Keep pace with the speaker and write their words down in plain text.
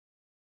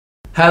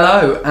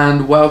Hello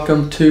and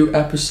welcome to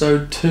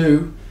episode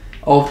 2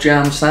 of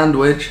Jam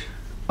Sandwich.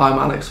 I'm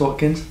Alex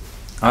Watkins.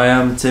 I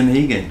am Tim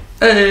Hegan.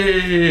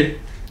 Hey!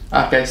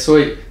 Okay,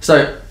 sweet.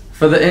 So,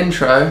 for the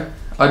intro,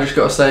 I just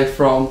got to say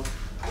from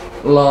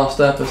last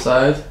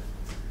episode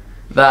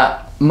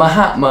that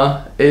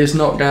Mahatma is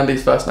not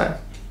Gandhi's first name.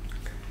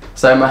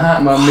 So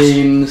Mahatma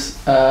means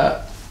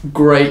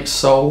great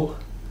soul.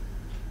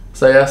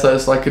 So yeah, so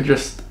it's like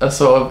just a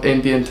sort of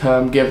Indian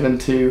term given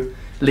to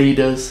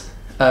leaders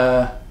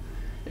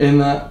in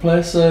that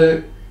place.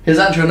 So his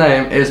actual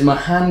name is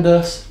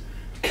Mohandas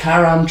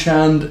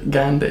Karamchand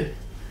Gandhi.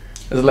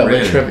 There's a little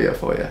bit of trivia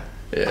for you.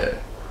 Yeah,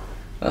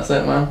 that's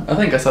it, man. I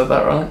think I said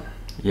that right.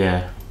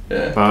 Yeah.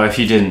 Yeah. Well, if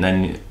you didn't,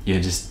 then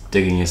you're just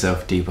digging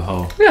yourself a deeper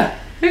hole. Yeah,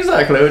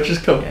 exactly, which is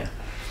cool. Yeah.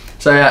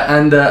 So yeah,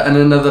 and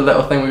another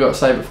little thing we got to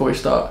say before we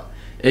start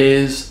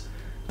is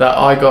that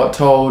I got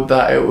told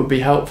that it would be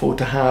helpful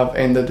to have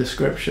in the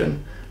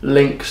description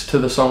links to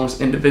the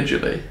songs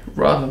individually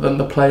rather than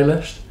the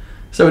playlist.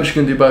 So we're just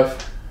gonna do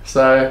both.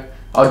 So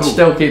I'd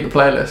still keep the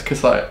playlist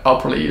because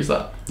I'll probably use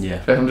that. Yeah.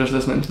 If I'm just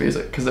listening to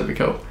music, because it'd be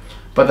cool.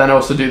 But then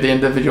also do the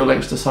individual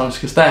links to songs,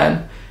 because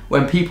then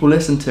when people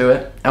listen to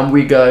it and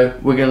we go,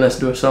 we're gonna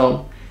listen to a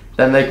song,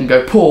 then they can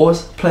go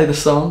pause, play the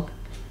song,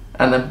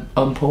 and then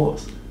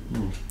unpause.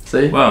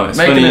 See? Well, it's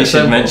funny you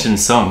should mention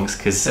songs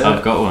because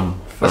I've got one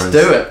for us.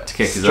 Let's do it. To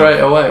kick us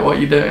straight off. away. What are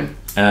you doing?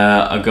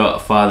 I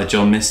got Father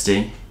John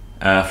Misty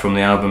from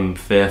the album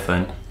Fear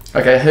Fun.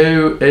 Okay,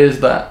 who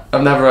is that?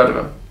 I've never heard of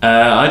him.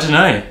 I don't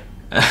know.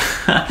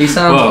 He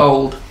sounds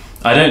old.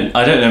 I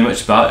don't know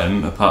much about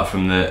him apart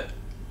from that.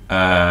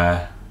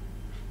 I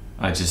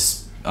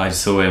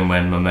saw him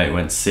when my mate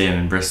went to see him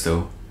in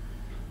Bristol.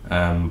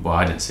 Well,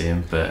 I didn't see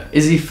him, but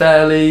is he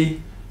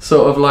fairly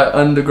sort of like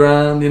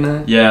underground? You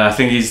know? Yeah, I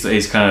think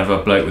he's kind of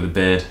a bloke with a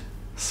beard.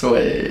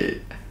 Sweet.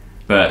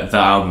 But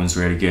that album's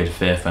really good,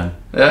 Fear Fun.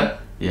 Yeah?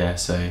 Yeah,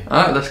 so...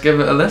 Alright, let's give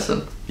it a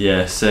listen.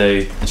 Yeah,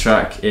 so the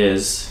track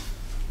is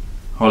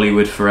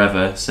Hollywood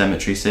Forever,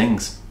 Cemetery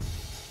Sings.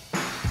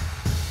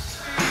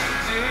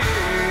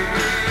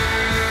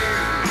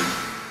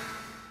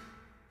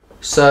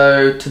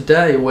 So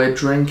today we're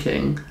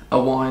drinking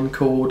a wine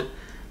called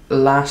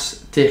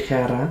Las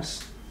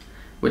Tijeras,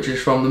 which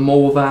is from the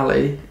Mall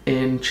Valley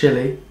in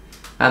Chile.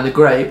 And the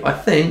grape, I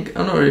think,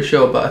 I'm not really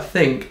sure, but I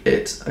think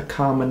it's a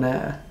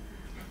Carmenere.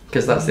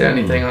 Because that's the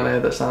only thing I know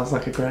that sounds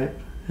like a grape.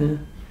 Yeah.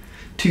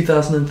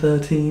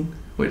 2013,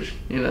 which,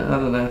 you know, I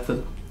don't know if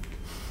the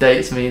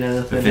dates mean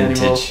anything Vintage.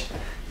 anymore.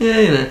 Yeah,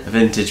 you know. A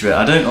vintage, but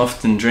I don't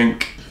often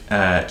drink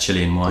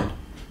Chilean wine.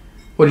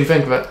 What do you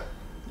think of it?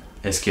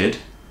 It's good.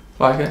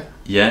 Like it?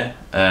 Yeah.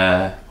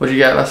 What do you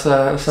get? Let's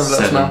have a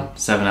little smell.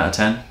 7 out of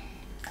 10.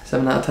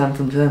 7 out of 10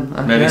 from Tim.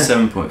 Okay. Maybe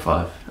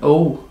 7.5.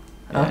 Oh,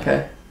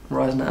 okay.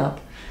 Rising it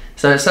up.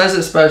 So it says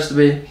it's supposed to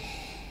be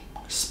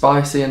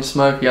spicy and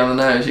smoky on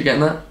the nose. You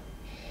getting that?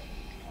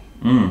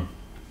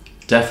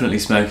 Definitely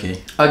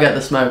smoky. I get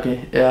the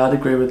smoky. Yeah, I'd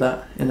agree with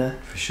that, you know.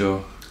 For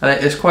sure.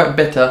 And it's quite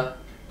bitter,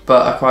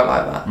 but I quite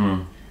like that.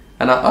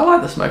 And I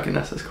like the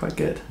smokiness. It's quite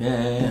good.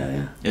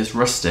 Yeah. It's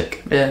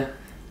rustic. Yeah.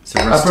 It's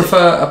a rustic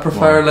I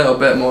prefer wine. a little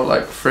bit more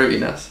like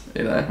fruitiness,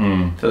 you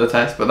know, to the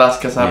taste. But that's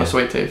because I have a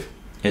sweet tooth.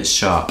 It's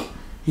sharp.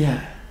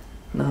 Yeah.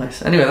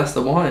 Nice. Anyway, that's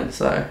the wine.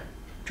 So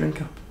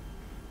drink up.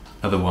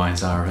 Other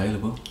wines are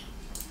available.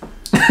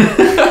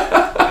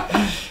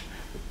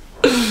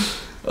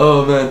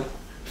 Oh man.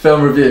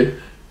 Film review.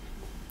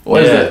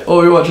 What is it? What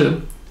are we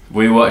watching?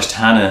 We watched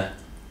Hanna.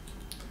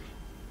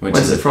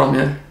 Where's it from,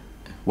 yeah?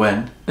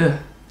 When? Yeah.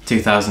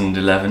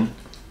 2011.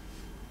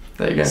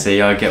 There you go.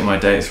 See, I get my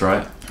dates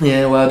right.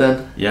 Yeah, well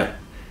done. Yep.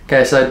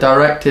 Okay, so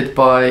directed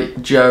by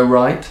Joe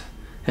Wright,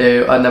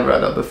 who I'd never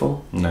heard of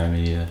before. No,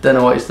 me either. Don't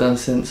know what he's done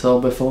since or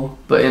before,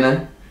 but you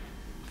know,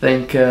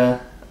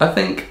 I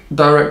think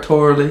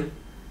directorially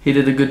he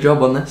did a good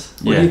job on this.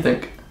 What do you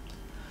think?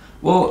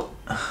 Well,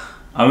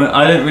 I mean,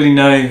 I don't really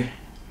know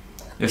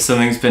if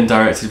something's been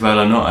directed well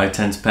or not. I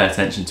tend to pay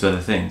attention to other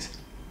things.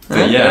 But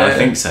I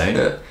think so.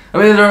 Yeah. I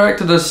mean, the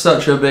director does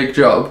such a big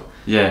job.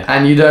 Yeah.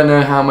 And you don't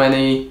know how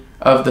many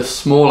of the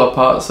smaller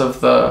parts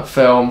of the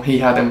film he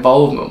had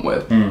involvement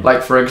with.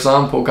 Like, for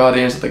example,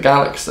 Guardians of the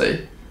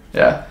Galaxy.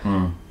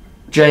 Yeah.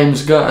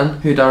 James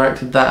Gunn, who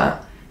directed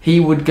that, he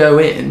would go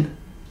in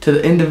to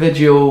the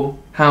individual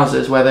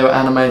houses where they were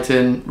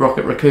animating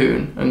Rocket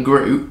Raccoon and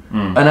Groot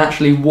and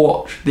actually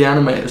watch the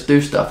animators do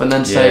stuff and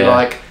then say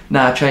like,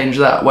 nah, change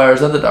that.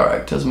 Whereas other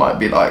directors might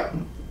be like,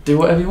 do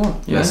whatever you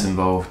want. Less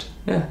involved.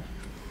 Yeah.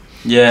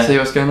 Yeah. See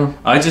what's going on.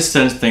 I just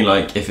tend to think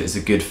like if it's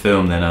a good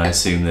film, then I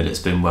assume that it's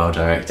been well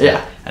directed.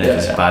 Yeah. And if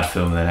it's a bad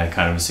film, then I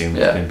kind of assume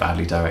it's been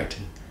badly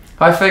directed.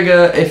 I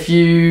figure if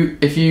you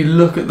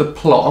look at the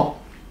plot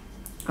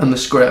and the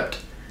script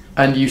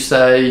and you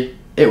say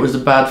it was a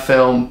bad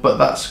film but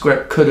that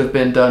script could have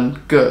been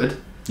done good,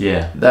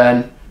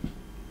 then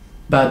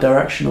bad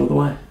direction all the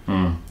way.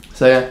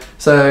 So yeah,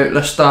 so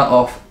let's start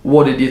off.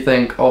 What did you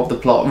think of the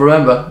plot?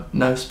 Remember,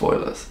 no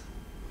spoilers.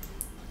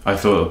 I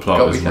thought the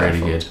plot was really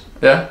good.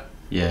 Yeah?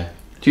 Yeah.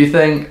 Do you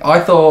think... I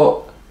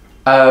thought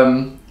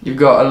You've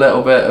got a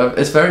little bit of...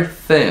 It's very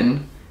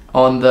thin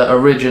on the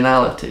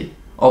originality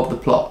of the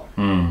plot.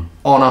 Mm.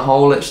 On a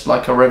whole, it's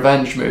like a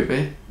revenge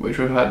movie, which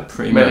we've had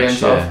Pretty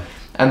millions much, yeah. of.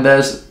 And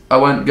there's... I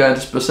won't go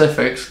into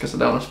specifics because I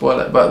don't want to spoil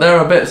it, but there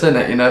are bits in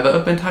it, you know, that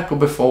have been tackled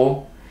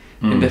before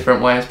in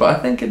different ways, but I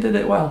think it did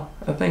it well.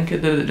 I think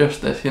it did it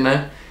justice, you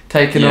know?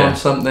 Taking on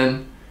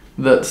something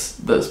that's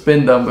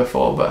been done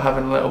before, but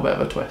having a little bit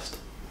of a twist.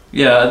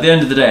 Yeah, at the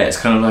end of the day, it's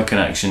kind of like an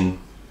action...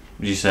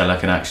 Would you say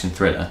like an action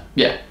thriller?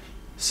 Yeah.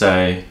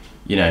 So,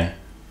 you know,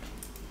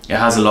 it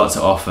has a lot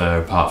to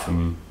offer apart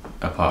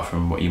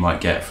from what you might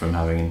get from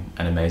having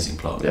an amazing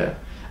plot. Yeah.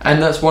 And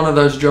that's one of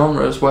those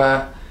genres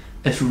where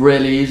it's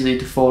really easy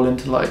to fall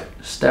into like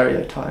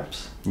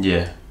stereotypes.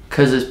 Yeah.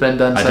 Because it's been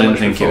done so much I didn't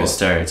think before. it was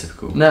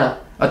stereotypical. No.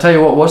 I'll tell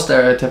you what was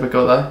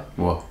stereotypical though.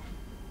 What?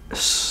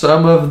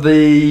 Some of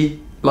the,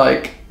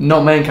 like,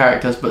 not main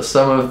characters, but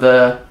some of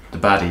the... The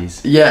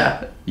baddies.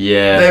 Yeah.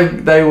 Yeah.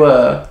 They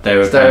were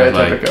stereotypical.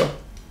 Kind of like,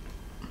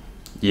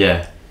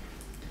 yeah.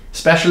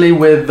 Especially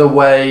with the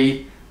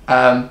way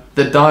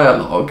the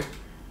dialogue,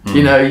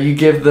 you know, you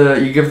give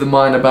the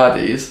minor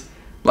baddies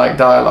like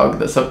dialogue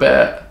that's a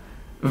bit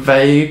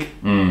vague,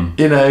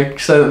 you know,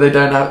 so that they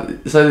don't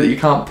have, so that you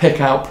can't pick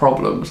out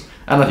problems,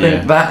 and I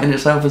think that in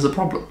itself is a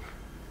problem.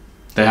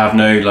 They have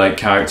no like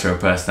character or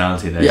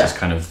personality. They're just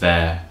kind of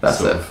there. That's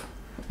sort it. Of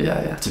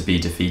Yeah. to be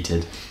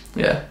defeated.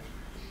 Yeah.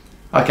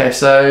 Okay,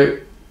 so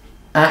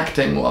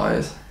acting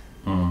wise,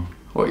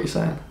 what are you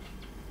saying?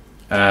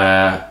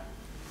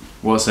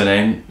 What's her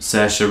name?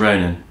 Saoirse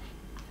Ronan.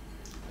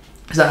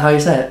 Is that how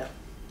you say it?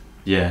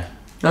 Yeah.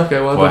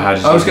 Okay, well, How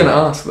did I was you going to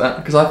ask that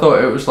because I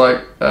thought it was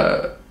like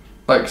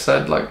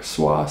said like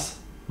Swas.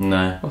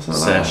 No. Or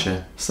something like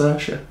Saoirse. that.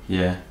 Saoirse.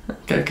 Yeah.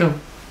 Okay, cool.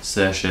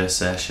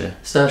 Saoirse.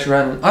 Saoirse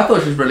Ronan. I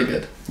thought she was really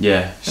good.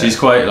 Yeah, she's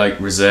quite like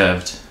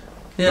reserved.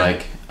 Yeah.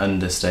 Like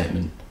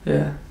understatement.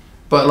 Yeah.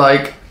 But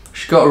like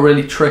she's got a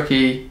really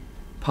tricky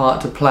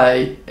part to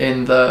play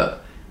in that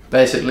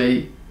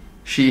basically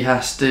she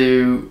has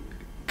to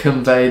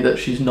convey that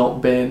she's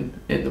not been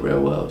in the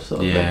real world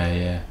sort of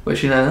thing. Yeah.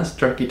 Which, you know, that's a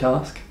tricky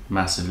task.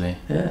 Massively.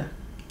 Yeah.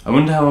 I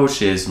wonder how old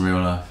she is in real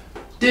life.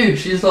 Dude,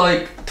 she's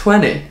like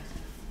 20.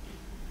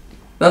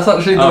 That's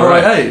actually the Oh,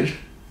 right right. age.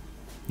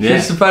 Yeah.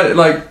 She's supposed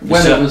like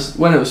when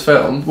it was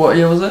filmed. What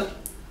year was it?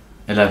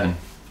 11.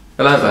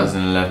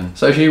 2011.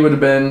 So she would have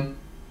been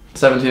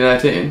 17,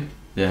 18.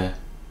 Yeah.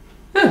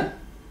 Yeah.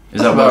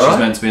 Is that what she's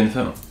meant to be in the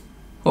film?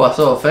 Well, I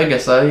sort of figure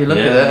so. You look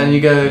at it and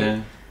you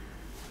go,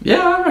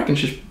 Yeah. I reckon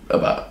she's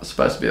about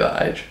supposed to be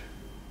that age.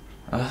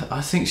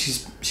 I think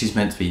she's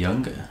meant to be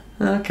younger.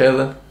 Okay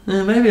then.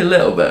 Yeah, maybe a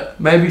little bit.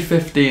 Maybe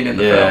 15 in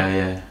the film.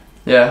 Yeah.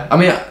 Yeah. I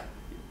mean,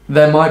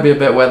 there might be a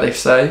bit where they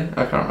say,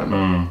 I can't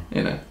remember.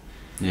 You know.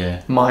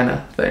 Yeah.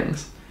 Minor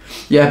things.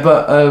 Yeah,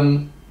 but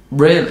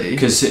really.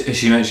 Because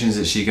she mentions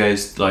that she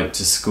goes like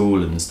to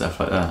school and stuff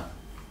like that.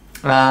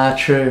 Ah,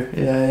 true.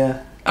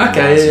 Yeah.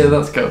 Okay, yeah,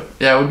 that's cool.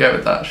 Yeah, we'll go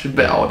with that. She's a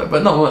bit older,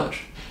 but not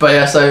much. But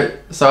yeah, so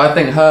I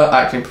think her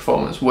acting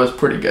performance was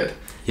pretty good.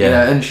 Yeah. You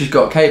know, and she's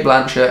got Cate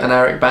Blanchett and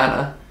Eric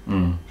Bana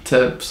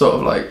to sort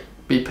of like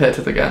be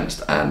pitted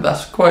against, and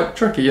that's quite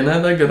tricky. You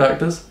know, they're good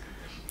actors.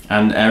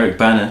 And Eric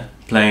Bana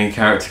playing a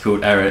character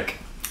called Eric.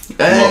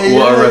 Hey,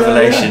 what a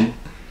revelation!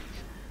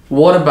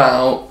 What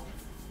about?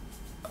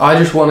 I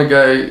just want to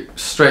go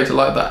straight to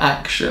like the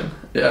action.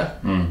 Yeah.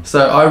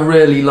 So I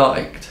really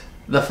liked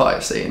the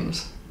fight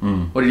scenes.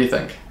 What do you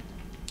think?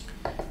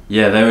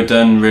 Yeah, they were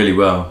done really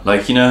well.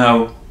 Like, you know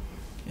how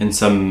in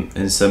some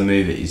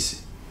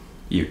movies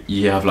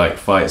you have like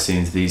fight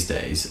scenes these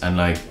days, and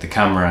like the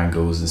camera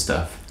angles and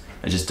stuff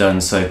are just done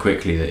so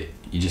quickly that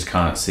you just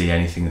can't see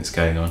anything that's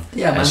going on.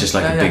 Yeah, and man. it's just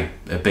like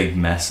a big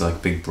mess, like a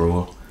big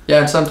brawl.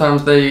 Yeah, and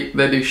sometimes they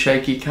do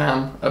shaky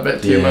cam a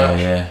bit too much.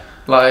 Yeah.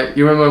 Like,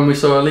 you remember when we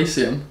saw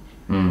Elysium?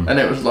 And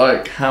it was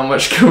like, how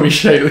much can we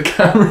shake the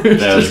camera?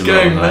 It's just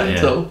going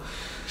mental. Yeah.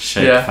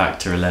 Shake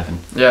factor 11.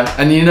 Yeah,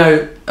 and you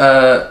know,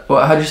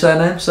 how do you say her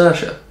name?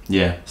 Saoirse?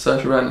 Yeah.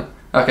 Saoirse Ronan.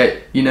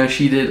 Okay, you know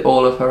she did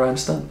all of her own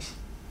stunts.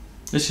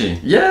 Is she?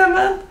 Yeah,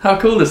 man. How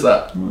cool is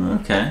that?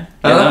 Okay.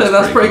 And I think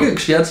that's pretty cool. good,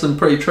 'cause she had some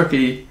pretty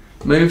tricky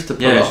moves to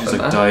pull off. Yeah, she was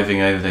like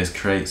diving over those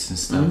crates and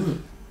stuff.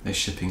 Those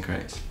shipping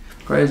crates.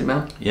 Crazy,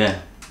 man. Yeah.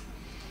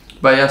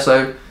 But yeah,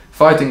 so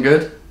fighting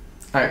good,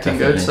 acting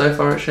Definitely. good. So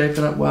far it's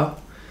shaping up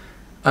well.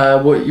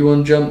 What, you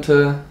want to jump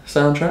to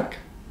soundtrack?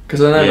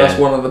 Because I know that's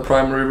one of the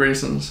primary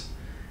reasons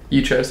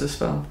you chose this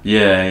film.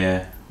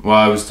 Yeah. Well,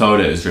 I was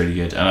told it was really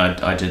good,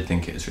 and I did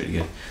think it was really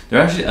good.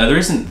 There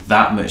isn't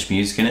that much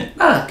music in it.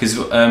 Because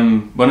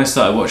when I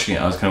started watching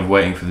it, I was kind of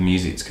waiting for the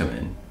music to come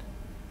in,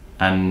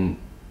 and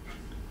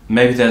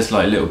maybe there's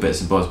like little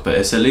bits and bobs, but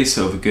it's at least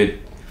sort of a good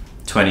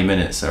 20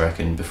 minutes, I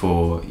reckon,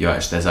 before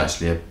there's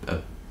actually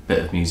a bit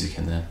of music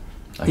in there.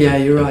 Like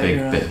you're right. A big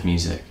you're right. bit of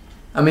music.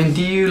 I mean,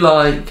 do you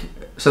like?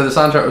 So the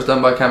soundtrack was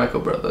done by Chemical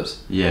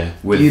Brothers. Yeah.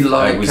 Do you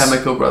like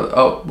Chemical Brothers?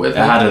 Oh, with it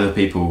had other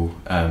people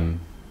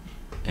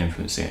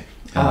influencing it.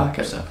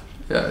 Okay. Stuff.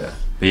 Yeah.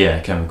 But yeah,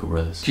 Chemical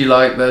Brothers. Do you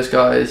like those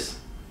guys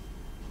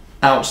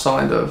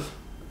outside of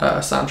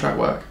soundtrack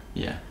work?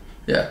 Yeah.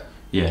 Yeah.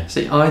 Yeah.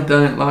 See, I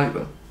don't like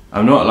them.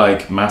 I'm not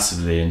like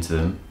massively into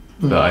them,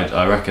 but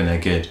I reckon they're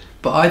good.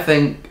 But I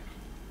think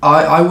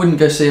I wouldn't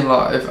go see them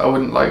live. I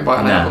wouldn't like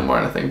buy an album or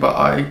anything. But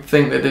I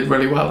think they did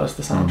really well as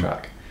the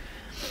soundtrack.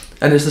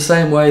 And it's the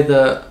same way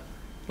that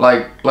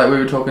like we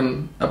were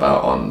talking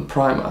about on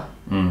Primer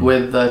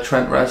with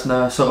Trent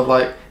Reznor, sort of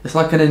like it's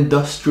like an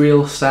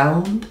industrial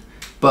sound,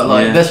 but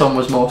like this one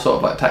was more sort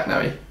of like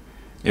techno-y.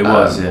 It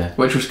was,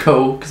 which was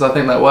cool because I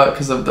think that worked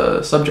because of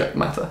the subject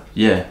matter.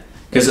 Yeah,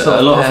 because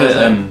a lot of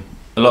it,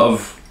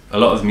 a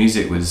lot of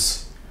music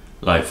was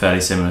like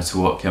fairly similar to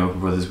what Chemical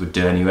Brothers would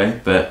do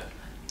anyway, but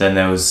then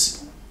there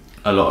was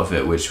a lot of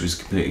it which was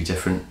completely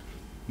different,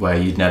 where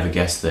you'd never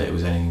guess that it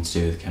was anything to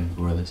do with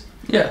Chemical Brothers.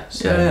 Yeah,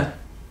 so,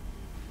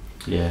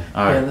 yeah.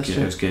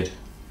 It was good.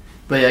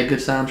 But yeah, good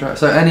soundtrack.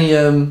 So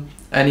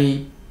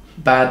any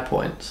bad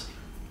points?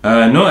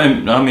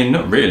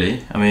 Not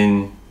really. I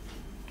mean,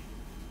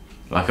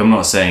 like, I'm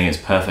not saying it's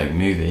a perfect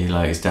movie,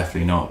 like, it's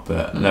definitely not,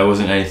 but there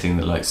wasn't anything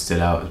that like stood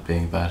out as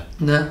being bad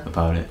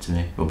about it to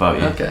me. What about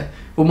you? Okay.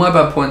 Well, my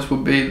bad points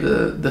would be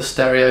the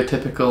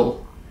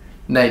stereotypical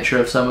nature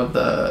of some of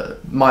the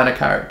minor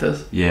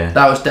characters. Yeah.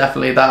 That was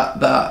definitely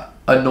that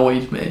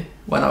annoyed me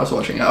when I was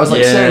watching it. I was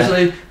like,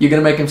 seriously, you're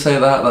gonna make him say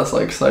that? That's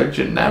like so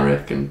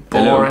generic and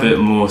boring. A little bit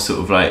more sort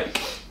of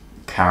like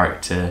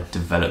character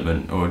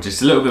development, or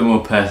just a little bit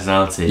more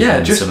personality.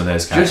 Yeah, just some of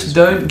those characters. Just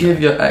don't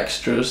give your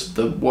extras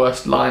the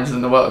worst lines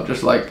in the world.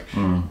 Just like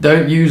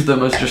don't use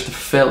them as just a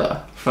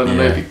filler for the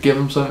movie. Give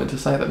them something to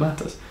say that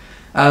matters.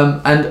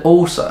 And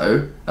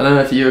also, I don't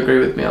know if you agree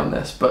with me on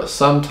this, but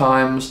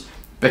sometimes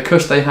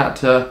because they had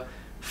to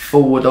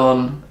forward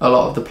on a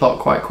lot of the plot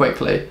quite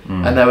quickly,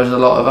 and there was a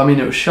lot of, I mean,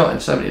 it was shot in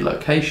so many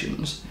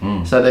locations,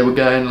 so they were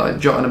going like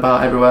jotting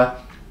about everywhere.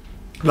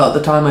 A lot of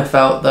the time I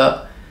felt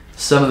that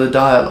some of the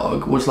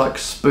dialogue was like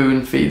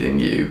spoon feeding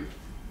you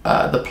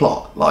the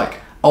plot, like,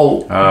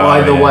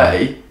 by the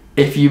way,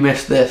 if you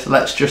missed this,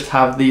 let's just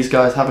have these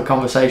guys have a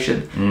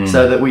conversation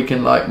so that we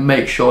can like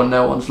make sure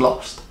no one's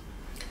lost.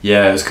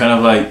 Yeah, it was kind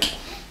of like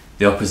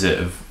the opposite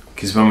of,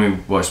 because when we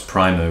watched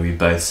Primer, we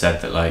both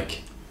said that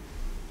like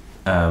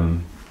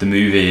the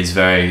movie is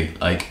very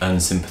like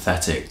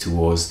unsympathetic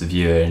towards the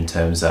viewer in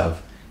terms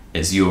of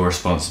it's your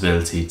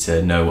responsibility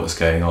to know what's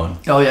going on.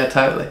 Oh yeah,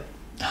 totally.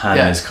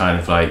 Hanna's kind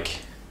of like,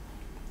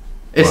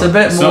 it's a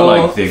bit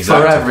more like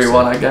for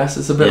everyone, I guess.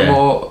 It's a bit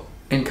more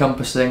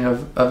encompassing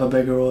of a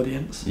bigger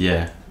audience.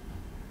 Yeah.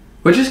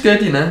 Which is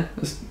good, you know.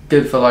 It's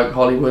good for like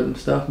Hollywood and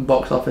stuff and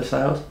box office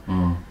sales.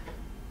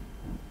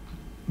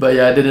 But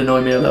yeah, it did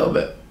annoy me a little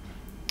bit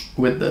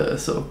with the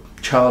sort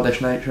of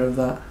childish nature of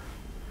that.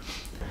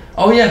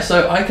 Oh yeah,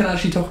 so I can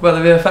actually talk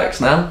about the VFX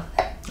now.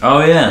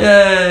 Oh yeah.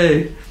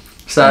 Yay!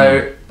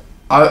 So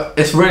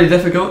it's really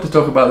difficult to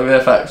talk about the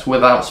VFX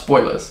without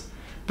spoilers,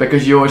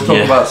 because you always talk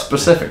about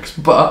specifics,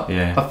 but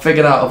I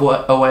figured out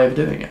a way of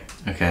doing it.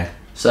 Okay.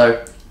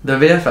 So, the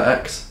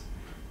VFX,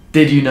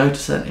 did you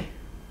notice any?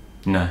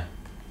 No.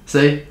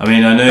 See? I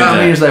mean, I know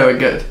that means they were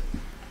good.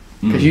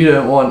 Because you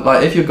don't want,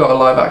 like, if you've got a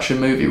live action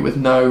movie with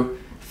no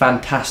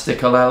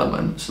fantastical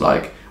elements,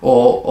 like,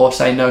 or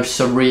say no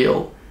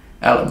surreal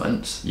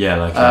elements. Yeah,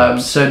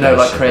 like so no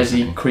like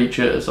crazy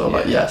creatures or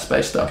like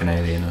space stuff. Like an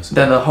alien or something.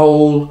 Then the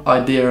whole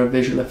idea of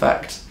visual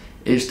effects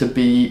is to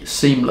be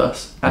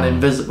seamless and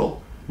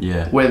invisible.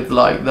 Yeah. With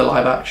like the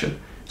live action.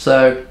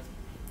 So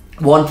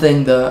one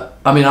thing that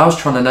I was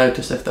trying to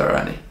notice if there are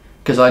any,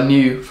 because I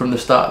knew from the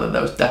start that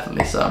there was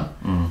definitely some.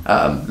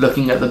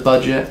 Looking at the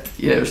budget,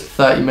 it was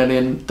 $30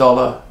 million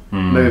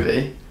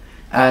movie,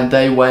 and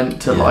they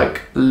went to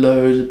like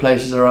loads of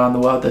places around the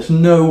world. There's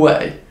no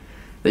way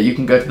that you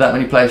can go to that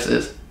many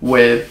places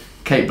with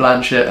Cate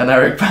Blanchett and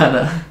Eric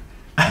Bana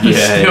and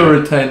still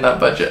retain that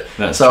budget.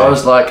 That's so true. I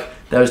was like,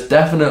 there was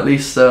definitely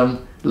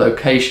some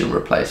location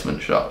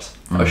replacement shots.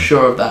 I was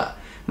sure of that.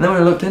 And then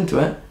when I looked into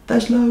it,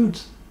 there's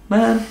loads,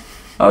 man.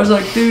 I was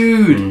like,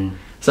 dude.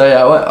 So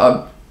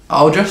yeah,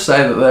 I'll just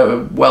say that they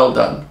were well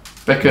done,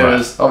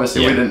 because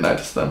obviously we didn't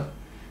notice them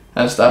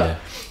and stuff. Yeah.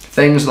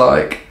 Things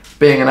like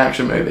being an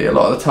action movie, a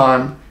lot of the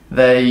time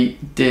they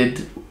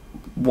did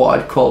what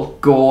I'd call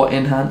gore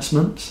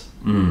enhancements.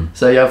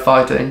 So you have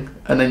fighting,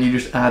 and then you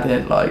just add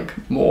in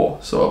like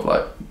more sort of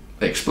like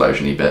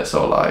explosion-y bits,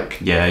 or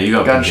like you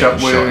got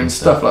gunshot wounds,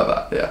 stuff like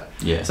that.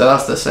 Yeah. So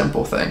that's the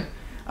simple thing.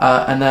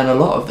 And then a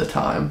lot of the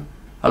time,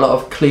 a lot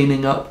of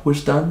cleaning up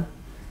was done.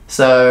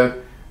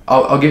 So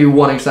I'll give you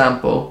one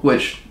example,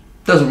 which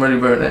doesn't really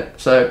ruin it.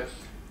 So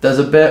there's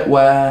a bit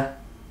where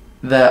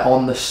they're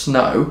on the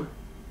snow,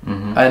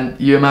 and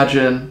you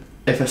imagine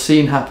if a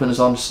scene happens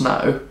on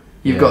snow,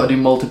 you've got to do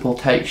multiple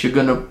takes. You're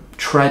going to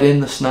tread in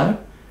the snow.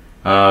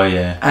 Oh,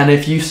 yeah. And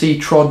if you see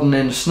trodden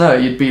in snow,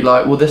 you'd be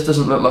like, well, this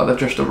doesn't look like they've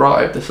just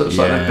arrived. This looks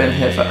like they've been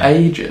here for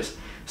ages.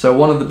 So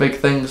one of the big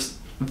things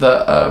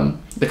that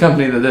the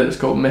company that did it is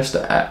called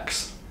Mr.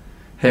 X,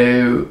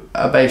 who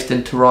are based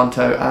in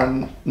Toronto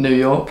and New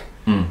York.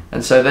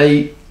 And so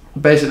they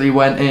basically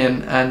went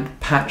in and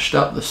patched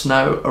up the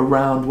snow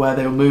around where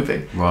they were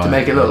moving to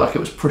make it look like it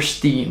was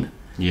pristine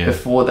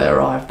before they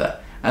arrived there.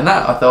 And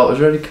that I thought was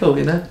really cool,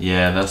 you know?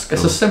 Yeah, that's cool.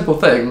 It's a simple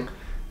thing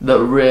that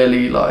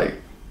really like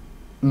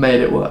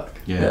made it work.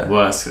 Yeah,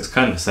 well, it's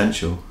kind of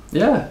essential.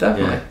 Yeah,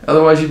 definitely. Yeah.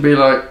 Otherwise you'd be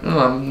like, oh,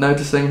 I'm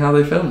noticing how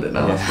they filmed it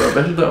now. Yeah. That's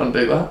rubbish, I don't want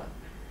to do that.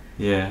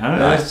 Yeah, I don't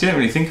know. You don't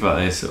really think about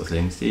those sort of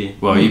things, do you?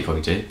 Well, you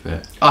probably do,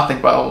 but... I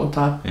think about it all the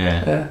time.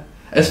 Yeah.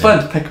 It's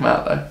fun to pick them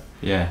out though.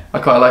 Yeah. I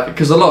quite like it,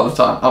 because a lot of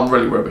the time I'm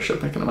really rubbish at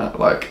picking them out.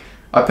 Like,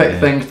 I pick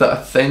things that I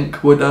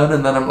think were done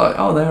and then I'm like,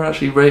 oh, they're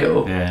actually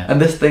real. Yeah.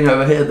 And this thing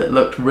over here that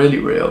looked really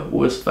real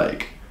was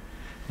fake.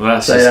 Well,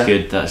 that's just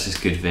good. That's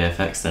just good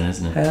VFX then,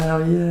 isn't it?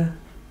 Hell yeah.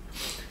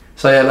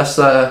 So yeah, let's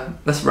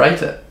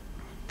rate it.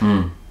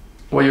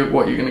 What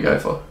are you gonna go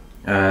for?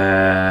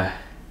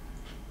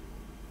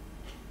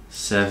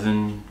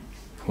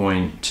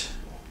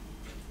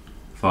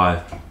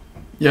 7.5.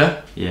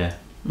 Yeah. Yeah.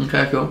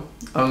 Okay, cool.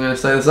 I'm gonna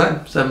say the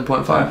same.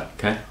 7.5.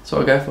 Okay. That's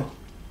what I go for.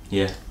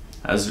 Yeah.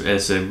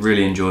 It's a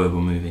really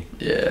enjoyable movie.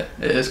 Yeah,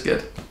 it is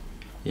good.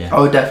 Yeah. I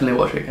would definitely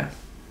watch it again.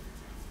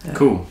 Yeah.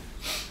 Cool.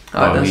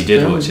 Oh, you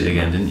did watch it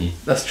again, didn't you?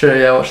 That's true.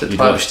 Yeah, I watched it twice.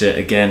 You watched it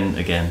again.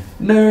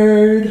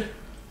 Nerd.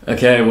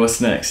 Okay, what's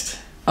next?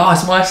 Oh,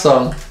 it's my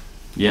song.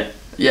 Yeah.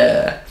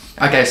 Yeah.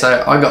 Okay,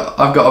 so I've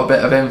got a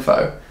bit of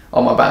info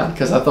on my band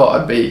because I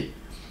thought I'd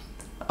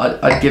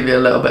give you a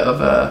little bit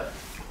of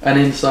an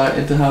insight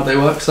into how they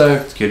work. So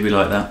it's good. We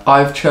like that.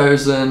 I've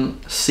chosen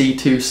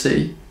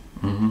C2C,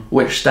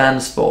 which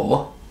stands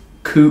for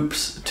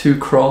Coups to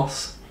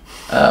Cross,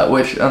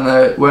 which I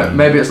know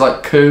maybe it's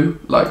like coup,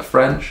 like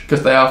French,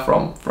 because they are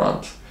from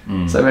France.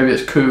 So maybe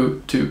it's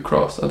coup to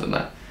cross. I don't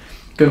know.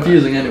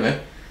 Confusing anyway.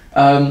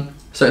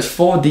 So it's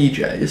 4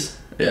 DJs,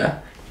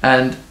 yeah,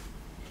 and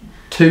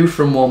 2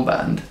 from one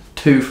band,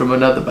 2 from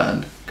another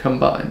band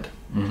combined.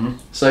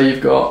 So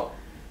you've got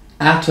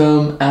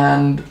Atom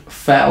and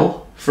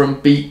Fell from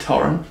Beat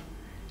Torrent,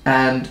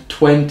 and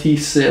 20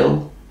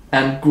 Sil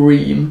and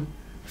Greem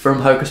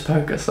from Hocus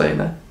Pocus. So you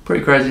know,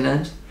 pretty crazy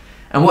names.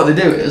 And what they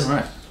do is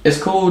it's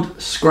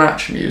called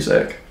scratch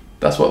music.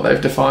 That's what they've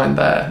defined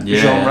their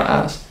genre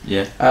as.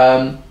 Yeah.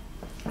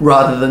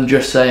 Rather than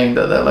just saying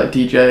that they're like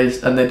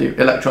DJs and they do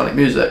electronic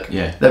music.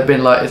 Yeah. They've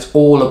been like, it's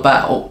all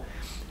about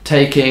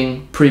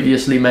taking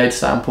previously made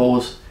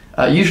samples,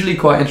 usually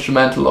quite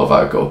instrumental or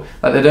vocal.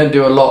 Like they don't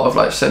do a lot of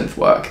like synth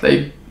work.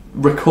 They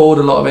record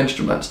a lot of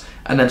instruments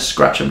and then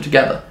scratch them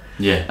together.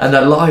 Yeah. And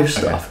their live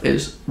stuff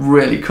is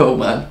really cool,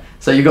 man.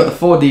 So you've got the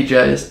 4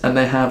 DJs and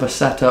they have a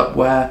setup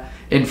where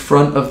in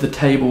front of the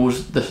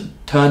tables the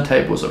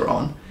turntables are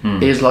on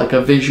is like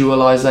a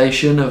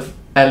visualization of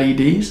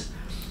LEDs.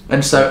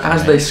 And so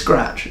as they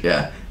scratch,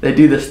 they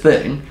do this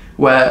thing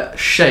where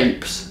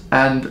shapes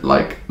and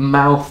like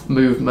mouth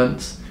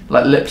movements,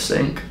 like lip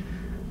sync,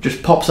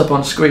 just pops up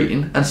on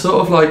screen and sort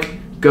of like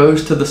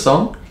goes to the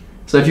song.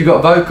 So if you've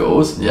got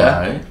vocals,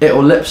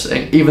 it'll lip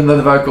sync, even though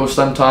the vocals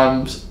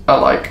sometimes are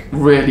like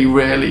really,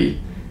 really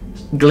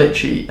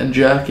glitchy and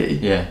jerky.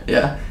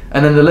 Yeah.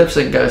 And then the lip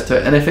sync goes to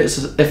it. And if it's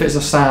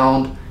a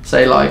sound,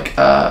 say like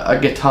a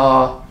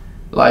guitar,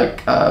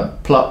 like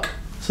pluck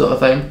sort of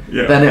thing,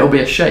 then it'll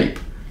be a shape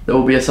that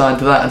will be assigned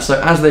to that. And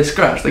so as they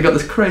scratch, they got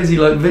this crazy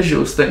like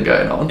visuals thing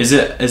going on. Is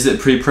it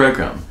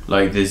pre-programmed?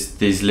 Like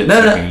these lip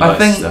syncing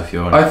lights stuff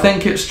you're on? I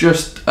think it's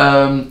just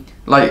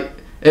like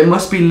it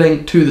must be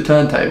linked to the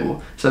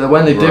turntable, so that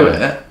when they do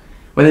it,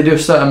 when they do a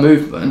certain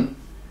movement,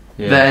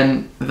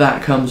 then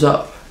that comes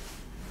up.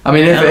 I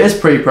mean, if it is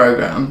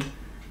pre-programmed,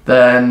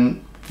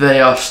 then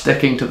they are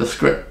sticking to the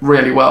script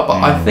really well.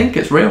 But I think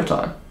it's real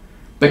time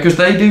because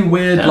they do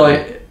weird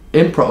like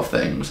improv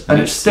things, and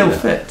it still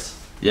fits.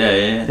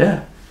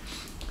 Yeah.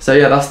 So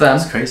yeah, that's them.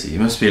 That's crazy. It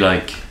must be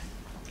like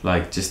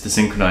just the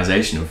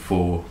synchronization of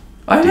 4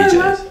 I know, DJs.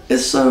 man.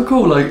 It's so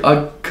cool. Like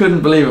I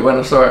couldn't believe it when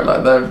I saw it.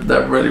 Like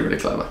they're really, really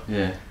clever.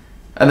 Yeah.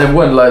 And they've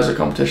won loads of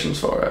competitions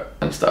for it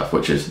and stuff,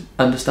 which is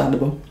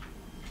understandable.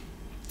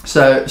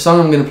 So the song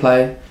I'm going to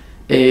play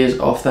is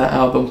off their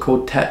album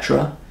called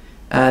Tetra,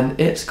 and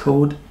it's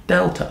called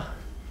Delta.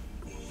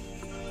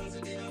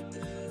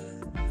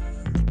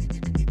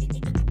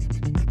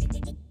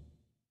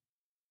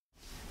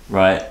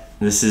 Right,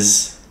 this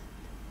is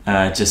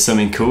just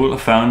something cool I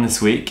found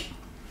this week.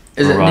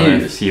 Is it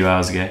news? A few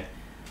hours ago.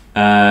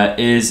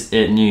 Is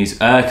it news?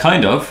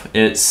 Kind of.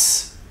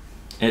 It's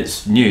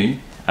new,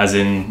 as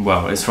in,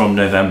 well, it's from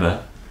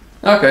November.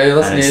 Okay,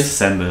 that's and news. It's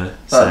December.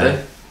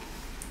 Saturday. So,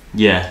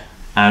 yeah,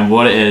 and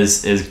what it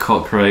is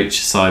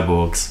cockroach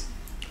cyborgs.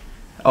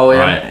 Oh yeah.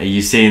 Right, are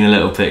you seeing the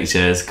little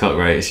pictures?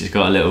 Cockroach. She's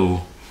got a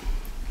little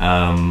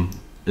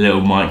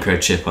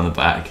microchip on the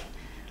back.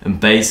 And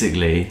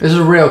basically, this is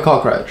a real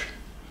cockroach.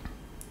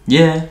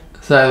 Yeah.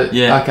 So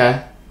yeah,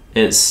 okay.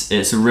 It's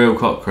a real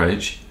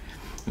cockroach,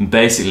 and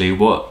basically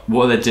what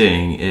they're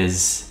doing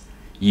is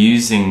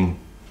using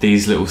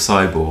these little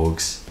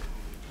cyborgs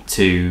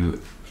to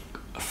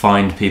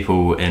find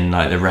people in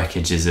like the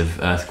wreckages of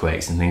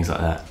earthquakes and things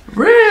like that.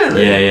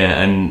 Really?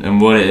 Yeah, and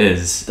what it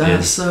is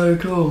so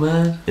cool,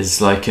 man.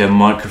 It's like a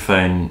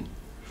microphone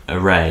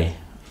array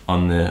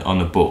on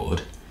the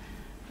board.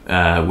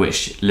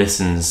 Which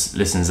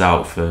listens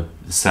out for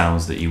the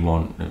sounds that you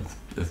want of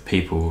of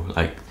people,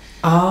 like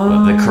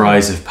Oh. the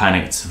cries of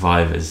panicked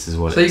survivors is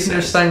what So it you can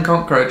says. just send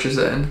cockroaches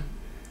in,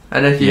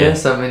 and if you Yeah. hear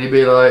something, you'd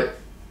be like,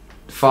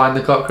 find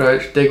the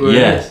cockroach, dig where it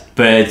Yeah, is.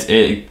 but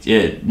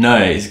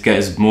it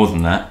gets more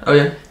than that. Oh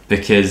yeah.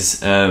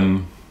 Because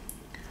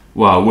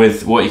well,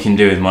 with what you can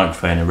do with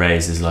microphone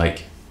arrays is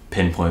like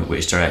pinpoint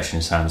which direction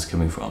the sound is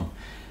coming from,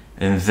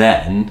 and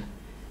then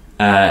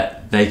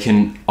they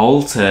can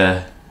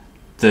alter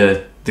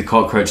the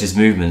cockroach's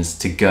movements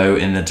to go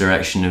in the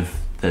direction of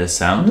the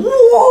sound.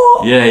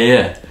 What?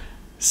 Yeah.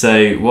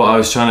 So what I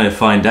was trying to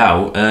find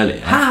out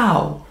earlier.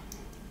 How?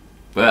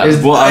 What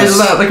Is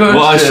that the question?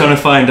 I was trying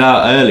to find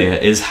out earlier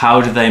is how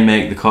do they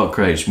make the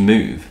cockroach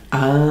move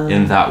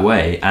in that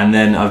way? And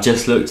then I've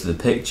just looked at the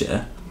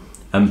picture,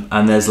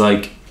 and there's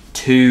like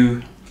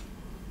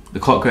the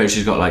cockroach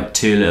has got like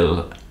two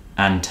little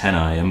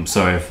antennae. I'm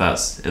sorry if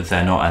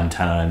they're not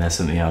antennae and they're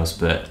something else,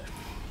 but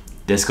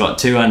it's got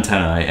two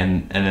antennae,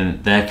 and then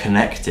they're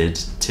connected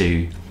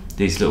to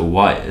these little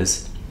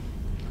wires,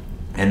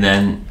 and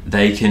then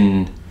they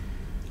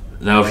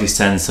obviously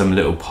send some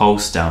little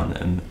pulse down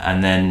them,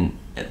 and then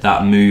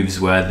that moves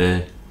where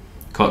the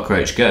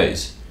cockroach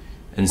goes.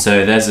 And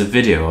so there's a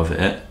video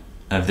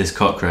of this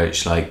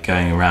cockroach like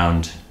going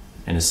around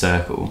in a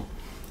circle,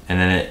 and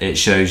then it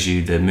shows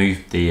you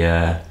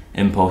the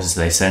impulses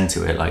they send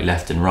to it, like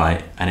left and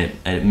right, and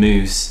it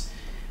moves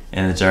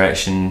in the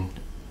direction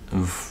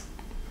of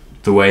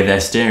the way they're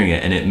steering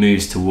it, and it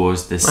moves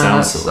towards the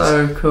sound source.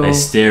 So cool. They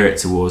steer it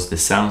towards the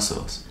sound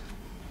source.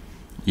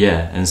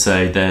 Yeah, and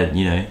so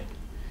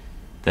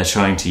they're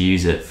trying to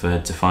use it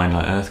to find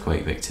like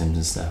earthquake victims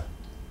and stuff.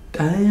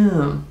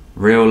 Damn.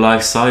 Real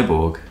life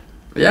cyborg.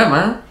 Yeah,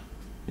 man.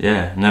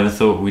 Yeah, never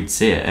thought we'd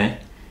see it, eh?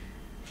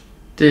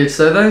 Dude,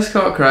 so those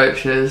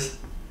cockroaches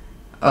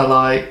are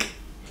like,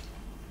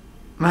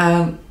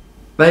 man,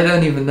 they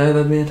don't even know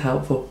they're being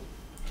helpful.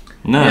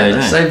 No, Yeah, they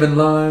they're don't. saving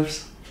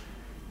lives.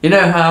 You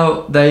know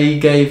how they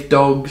gave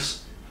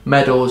dogs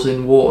medals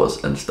in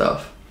wars and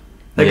stuff?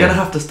 They're Yeah. gonna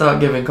have to start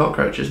giving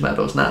cockroaches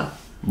medals now.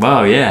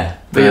 Well, yeah,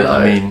 Be but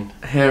like, I mean,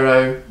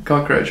 Hero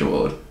Cockroach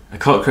Award. a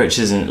cockroach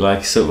isn't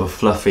like sort of a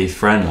fluffy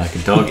friend like a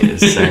dog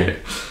is. So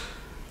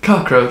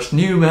Cockroach,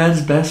 new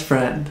man's best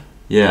friend.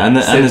 yeah, and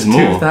there's Since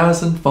more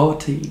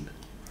 2014.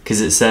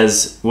 because it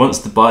says once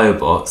the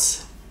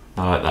biobots,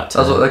 I like that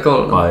term. That's what they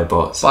call them.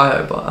 Biobots.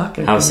 Biobot.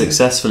 Okay. Have cool.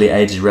 successfully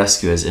aided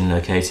rescuers in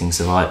locating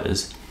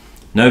survivors.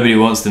 Nobody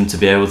wants them to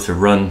be able to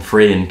run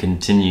free and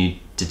continue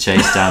to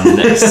chase down the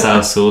next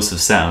source of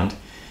sound.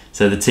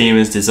 So the team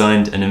has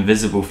designed an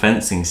invisible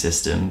fencing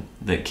system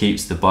that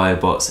keeps the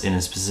biobots in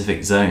a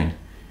specific zone.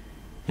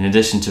 In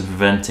addition to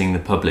preventing the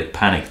public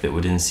panic that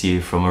would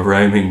ensue from a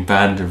roaming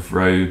band of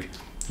rogue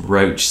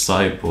roach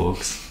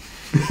cyborgs,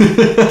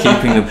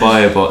 keeping the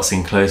biobots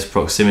in close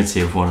proximity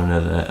of one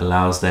another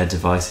allows their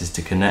devices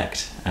to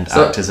connect and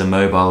act as a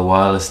mobile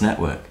wireless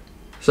network.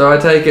 So I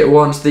take it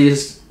once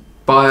these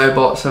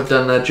biobots have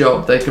done their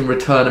job, they can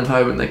return them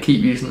home and they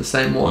keep using the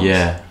same ones.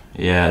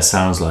 Yeah, it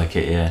sounds like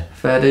it, yeah.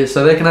 Fair dues.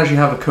 So they can actually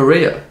have a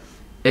career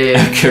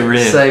in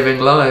saving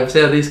lives.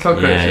 Yeah, these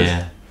cockroaches.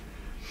 Yeah.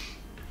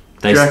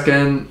 Do you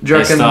reckon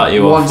start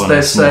you off once on a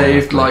they've small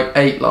saved earthquake. like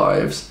 8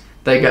 lives,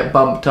 they get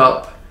bumped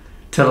up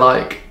to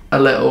like a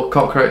little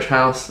cockroach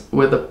house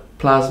with a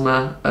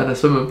plasma and a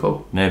swimming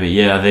pool? Maybe,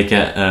 yeah, they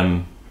get,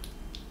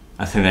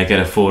 I think they get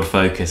a Ford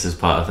Focus as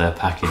part of their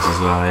package as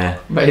well, yeah.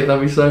 Mate, they'll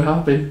be so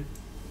happy.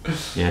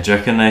 Yeah, do you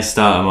reckon they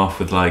start them off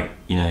with like,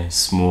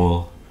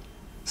 small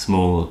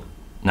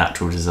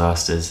natural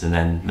disasters and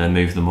then they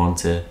move them on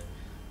to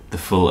the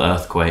full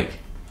earthquake?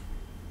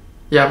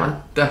 Yeah,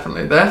 man,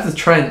 definitely. They have to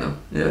train them.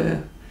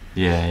 Yeah.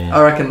 Yeah.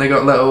 I reckon they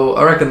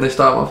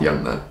start them off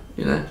young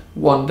though.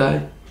 One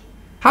day.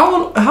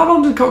 How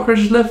long do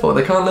cockroaches live for?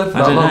 They can't live for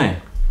that I don't long. know.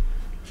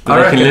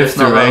 But they can live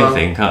through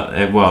anything, can't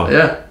they? Well,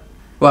 yeah.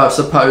 Well,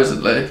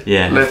 supposedly.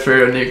 Yeah. Live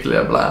through a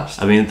nuclear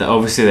blast. I mean,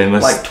 obviously they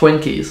must... Like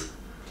Twinkies.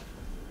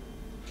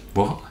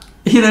 What?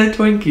 You know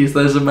Twinkies,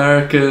 those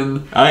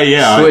American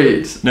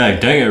sweets. No,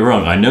 don't get me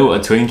wrong, I know what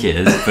a Twinkie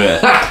is,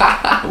 but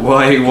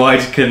why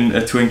can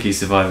a Twinkie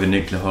survive a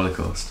nuclear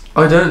holocaust?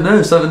 I don't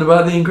know, something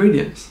about the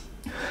ingredients.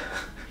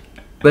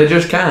 They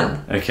just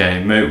can.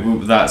 Okay,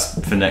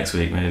 that's for next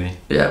week maybe.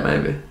 Yeah,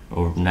 maybe.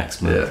 Or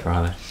next month,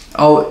 rather.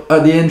 Oh,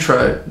 at the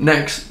intro,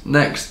 next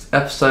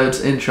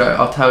episode's intro,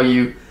 I'll tell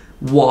you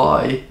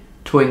why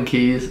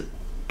Twinkies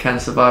can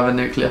survive a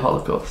nuclear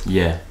holocaust.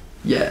 Yeah.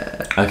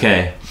 Yeah.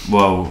 Okay,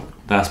 well,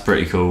 that's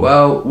pretty cool.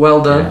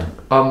 Well done.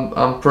 Yeah.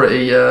 I'm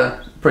pretty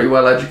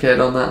well educated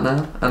on that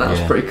now, and that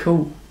was pretty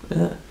cool.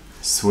 Yeah.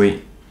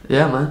 Sweet.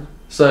 Yeah, man.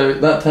 So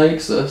that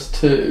takes us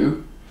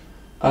to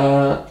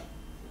I'm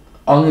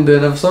gonna do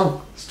another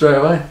song straight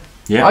away.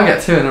 Yeah. I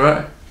get 2 in a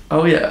row.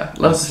 Oh yeah,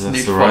 love this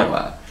new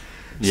format.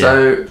 Yeah.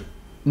 So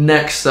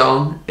next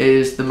song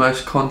is the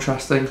most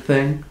contrasting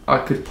thing I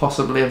could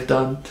possibly have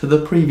done to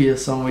the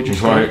previous song we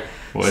just did.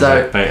 What is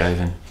it?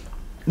 Beethoven?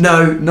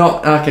 No,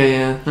 not okay.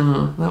 Yeah,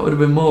 that would have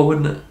been more,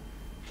 wouldn't it?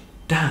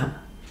 Damn.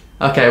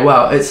 Okay,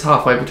 well, it's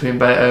halfway between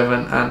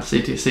Beethoven and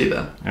C2C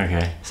then.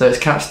 Okay. So it's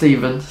Cat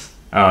Stevens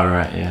Oh,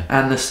 right, yeah.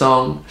 and the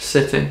song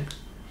Sitting,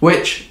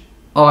 which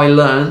I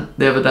learned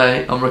the other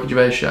day on Ricky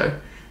Gervais' show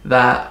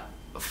that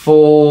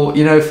for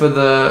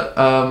the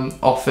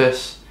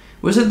Office,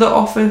 was it The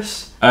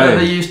Office that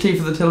they used Tea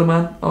for the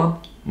Tillerman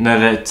on?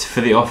 No,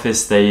 for The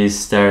Office they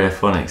used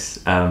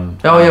Stereophonics.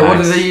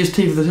 What did they use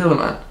Tea for the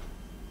Tillerman?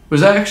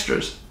 Was that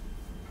extras?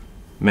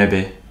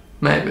 Maybe.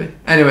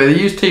 Anyway, they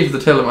used Tea for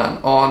the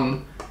Tillerman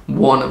on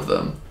one of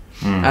them,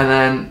 and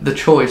then the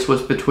choice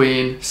was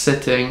between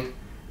Sitting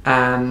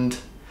and...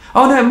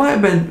 Oh no, it might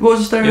have been... What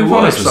was the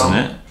Stereophonics song?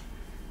 Wasn't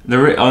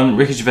it? On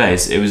Ricky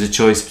Gervais, it was a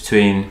choice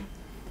between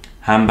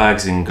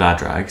Handbags and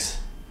Glad Rags,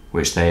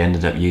 which they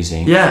ended up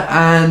using. Yeah,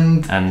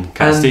 and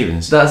Cat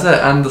Stevens. That's it,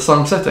 and the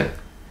song Sitting.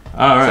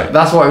 Oh, right. So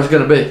that's what it was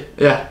going to be,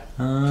 yeah.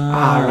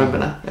 I remember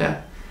now,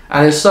 yeah.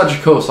 And it's such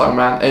a cool song,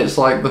 man. It's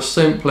like the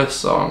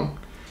simplest song,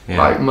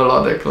 like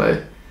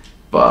melodically,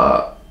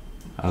 but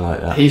I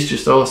like that. he's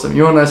just awesome.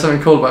 You want to know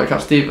something cool about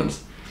Cat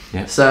Stevens?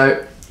 Yeah.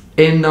 So,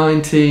 in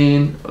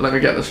let me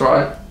get this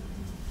right,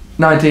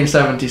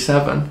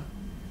 1977,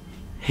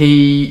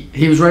 he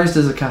was raised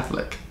as a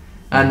Catholic,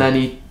 and then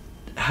he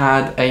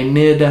had a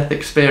near-death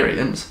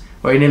experience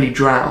where he nearly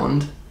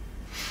drowned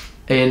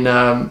in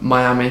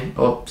Miami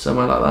or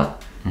somewhere like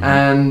that,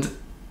 and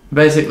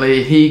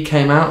basically he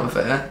came out of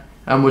it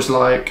and was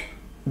like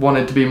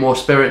wanted to be more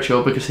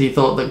spiritual because he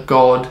thought that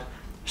God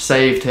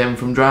saved him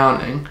from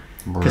drowning,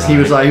 because he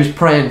was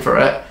praying for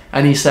it,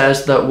 and he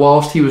says that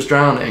whilst he was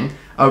drowning,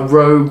 a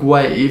rogue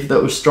wave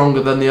that was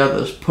stronger than the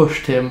others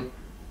pushed him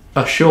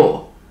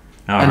ashore,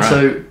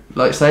 so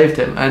saved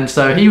him, and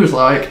so he was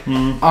like,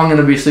 I'm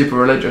gonna be super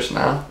religious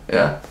now,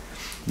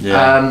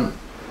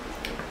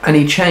 and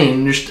he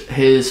changed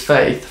his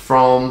faith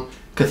from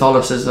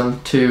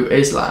Catholicism to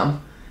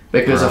Islam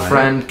because a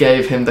friend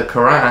gave him the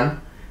Quran,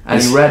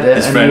 and he read it.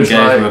 His and friend he was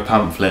gave him a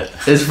pamphlet.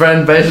 His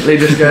friend basically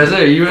just goes, "Oh,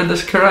 you read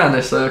this Quran?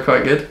 It's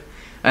quite good."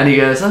 And he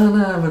goes, "Oh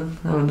no, I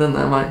haven't done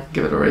that. I might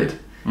give it a read."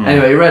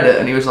 Anyway, he read it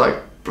and he was like,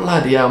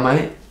 "Bloody hell,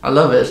 mate! I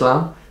love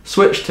Islam."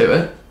 Switched to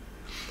it,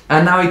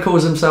 and now he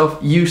calls himself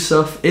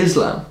Yusuf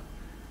Islam,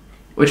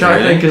 which I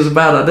think is a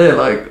bad idea.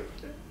 Like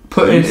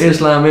putting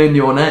Islam in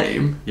your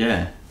name.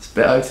 Yeah. It's a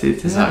bit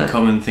OTT. Is that a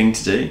common thing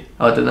to do?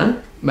 I don't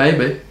know.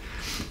 Maybe.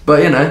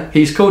 But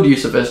he's called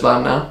Yusuf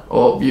Islam now,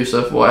 or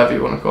Yusuf, whatever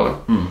you want to call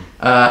him.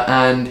 And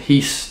I think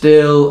he's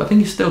still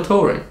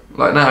touring.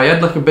 Like now, he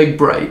had like a big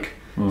break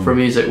from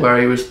music where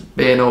he was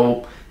being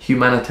all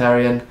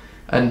humanitarian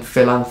and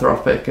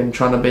philanthropic and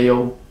trying to be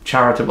all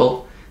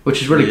charitable,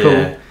 which is really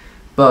cool.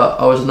 But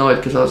I was annoyed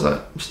because I was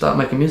like, start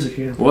making music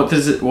again. What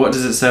does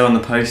it say on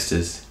the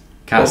posters?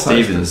 Cat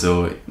Stevens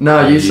or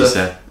no,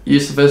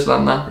 Yusuf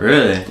Islam now.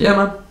 Really? Yeah,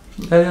 man.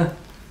 Yeah.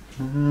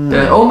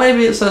 Yeah. Or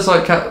maybe it says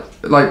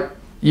like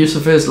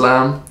Yusuf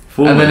Islam,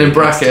 and then in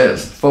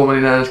brackets,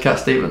 formerly known as Cat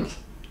Stevens.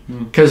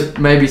 Because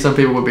maybe some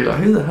people would be like,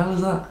 who the hell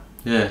is that?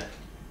 Yeah.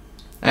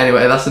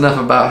 Anyway, that's enough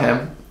about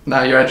him.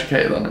 Now you're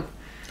educated on him.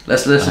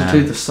 Let's listen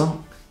to the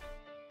song.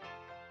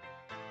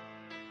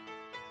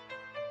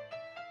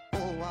 Oh,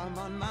 I'm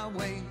on my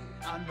way.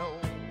 I know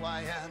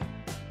I am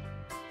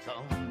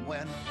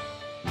somewhere.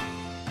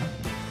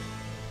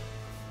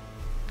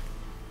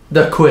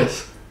 The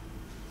Quiz.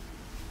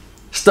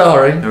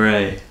 Starring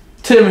Hooray.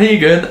 Tim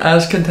Hegan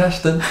as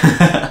contestant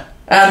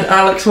and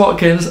Alex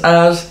Watkins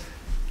as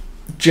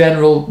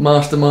general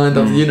mastermind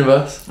of the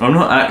universe. I'm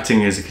not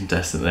acting as a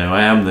contestant though.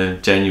 I am the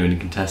genuine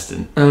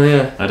contestant. Oh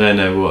yeah. I don't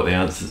know what the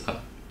answers are.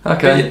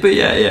 Okay. But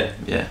yeah.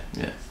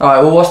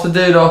 Alright, well what's the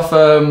dude off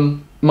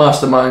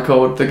Mastermind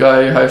called? The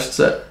guy who hosts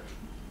it?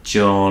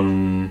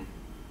 John...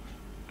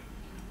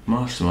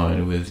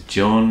 Mastermind with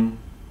John...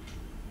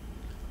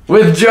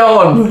 With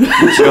John!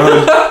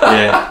 John,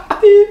 yeah.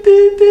 Beep,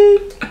 beep,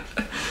 beep.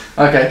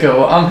 Okay, cool.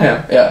 Well, I'm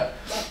him, yeah.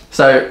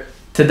 So,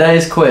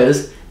 today's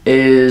quiz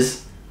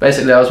is...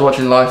 Basically, I was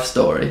watching Life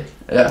Story,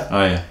 yeah.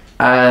 Oh, yeah.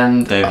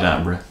 And... David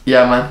Attenborough.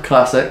 Yeah, man,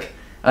 classic.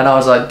 And I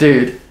was like,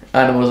 dude,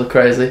 animals are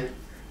crazy.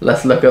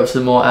 Let's look up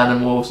some more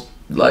animals,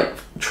 like,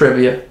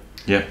 trivia.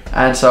 Yeah.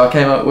 And so I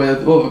came up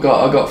with... What have we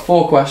got? I've got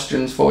 4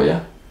 questions for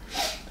you.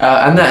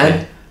 And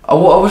then... I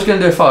was going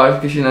to do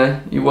 5, because,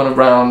 you want to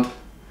round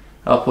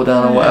up or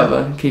down or whatever,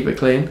 and keep it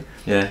clean.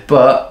 Yeah.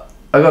 But...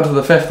 I got to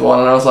the 5th one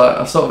and I was like,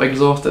 I've sort of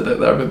exhausted it,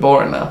 they're a bit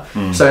boring now.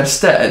 So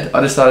instead,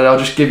 I decided I'll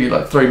just give you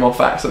like 3 more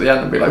facts at the end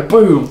and be like,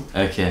 boom!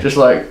 Okay. Just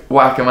like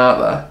whack them out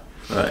there.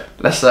 Right.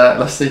 Let's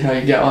see how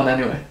you get on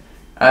anyway.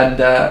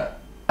 And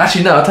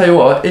actually no, I'll tell you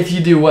what, if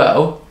you do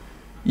well,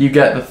 you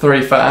get the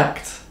 3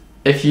 facts.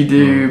 If you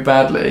do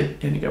badly,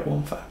 you only get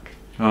 1 fact.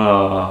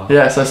 Oh.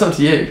 Yeah, so it's up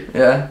to you.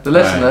 Yeah. The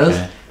listeners,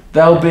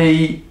 they'll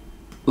be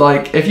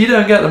like, if you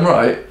don't get them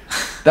right,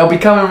 they'll be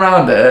coming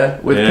round here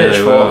with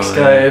pitchforks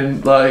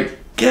going like,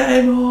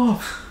 get him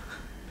off.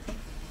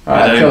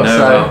 I don't know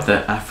about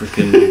the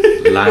African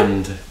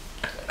land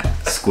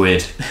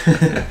squid.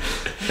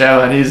 Yeah,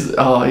 man,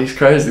 he's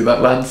crazy,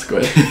 that land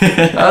squid.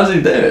 How does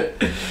he do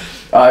it?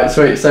 Alright,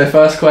 sweet. So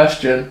first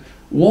question,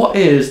 what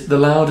is the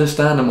loudest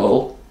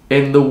animal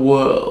in the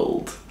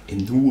world?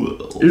 In the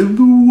world? In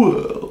the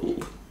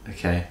world.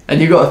 Okay.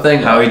 And you got to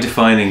think. How are you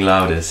defining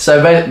loudest?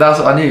 So that's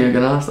what I knew you were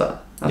going to ask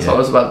that. That's what I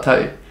was about to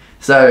tell you.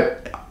 So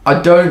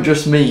I don't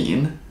just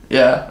mean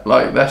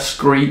like their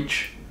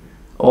screech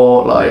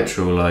or like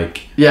literal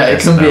like. Yeah,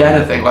 it can be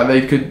anything.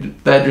 Like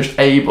they're just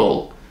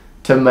able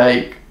to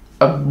make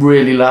a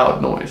really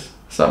loud noise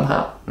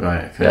somehow.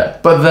 Right. Okay. Yeah,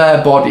 but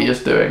their body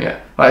is doing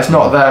it. Like it's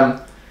not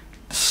them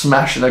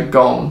smashing a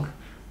gong.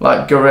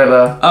 Like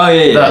gorilla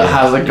that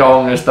has a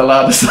gong is the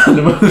loudest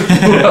animal in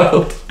the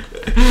world.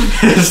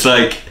 It's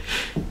like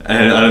I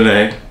don't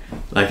know,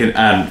 like an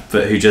ant,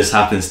 but who just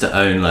happens to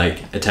own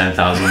like a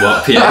 10,000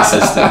 watt PA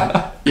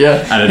system.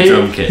 Yeah, and a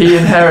drum kit. He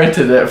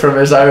inherited it from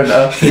his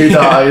owner who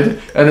died,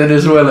 and in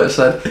his will it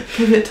said,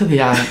 "Give it to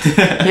the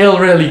ant. He'll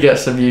really get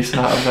some use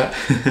out of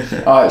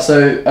it." All right,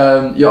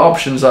 so your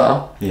options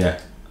are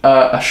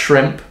a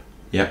shrimp,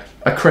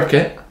 a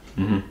cricket,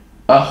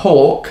 a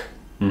hawk.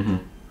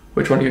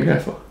 Which one are you gonna go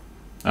for?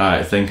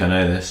 I think I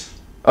know this.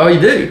 Oh, you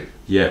do?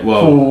 Yeah.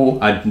 Well,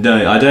 I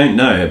don't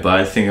know it, but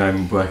I think I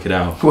can work it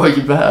out. Well,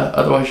 you better.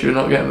 Otherwise, you're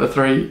not getting the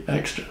 3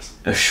 extras.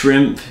 A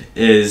shrimp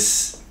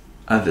is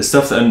the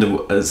stuff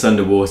that's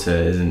underwater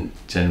isn't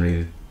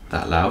generally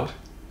that loud.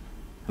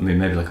 I mean,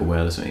 maybe like a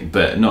whale or something,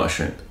 but not a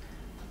shrimp.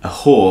 A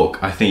hawk,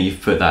 I think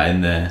you've put that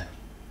in there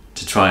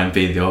to try and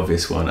be the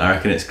obvious one. I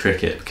reckon it's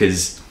cricket,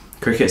 because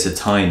crickets are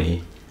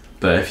tiny,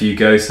 but if you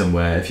go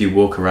somewhere, if you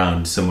walk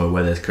around somewhere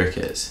where there's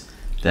crickets,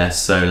 they're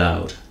so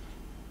loud.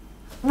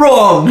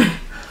 Wrong!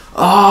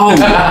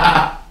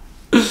 Oh!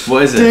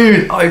 What is it?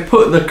 Dude, I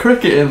put the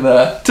cricket in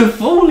there to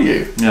fool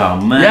you.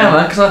 Oh, man. Yeah,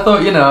 man, because I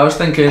thought, I was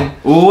thinking...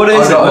 Well, what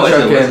is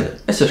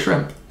it? It's a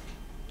shrimp.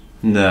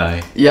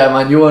 No. Yeah,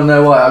 man, you want to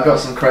know why? I've got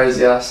some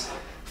crazy ass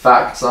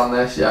facts on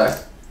this,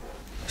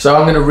 So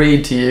I'm going to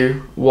read to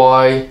you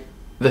why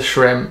the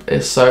shrimp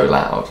is so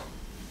loud.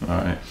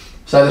 Alright.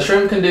 So the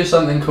shrimp can do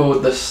something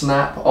called the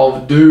snap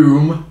of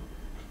doom,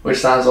 which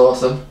sounds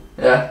awesome.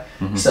 Yeah.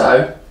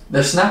 So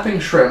the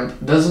snapping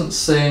shrimp doesn't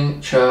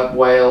sing, chirp,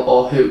 wail,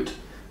 or hoot,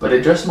 but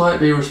it just might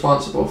be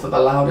responsible for the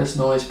loudest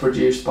noise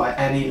produced by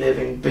any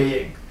living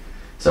being.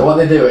 So what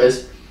they do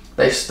is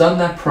they stun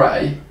their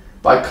prey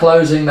by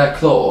closing their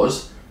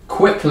claws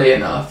quickly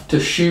enough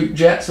to shoot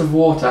jets of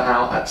water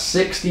out at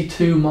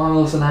 62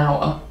 miles an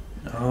hour,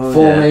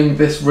 forming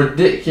this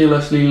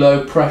ridiculously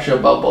low pressure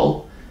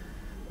bubble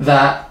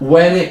that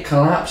when it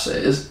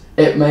collapses,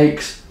 it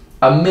makes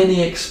a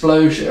mini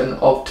explosion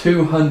of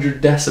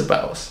 200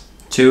 decibels.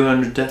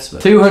 200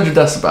 decibels? 200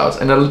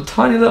 decibels in a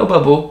tiny little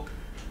bubble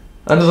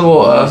under the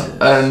water,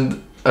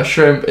 and a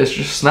shrimp is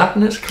just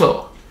snapping its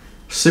claw.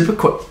 Super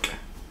quick.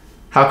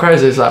 How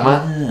crazy is that,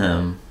 man?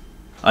 Damn.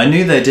 I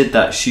knew they did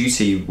that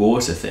shooty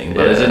water thing,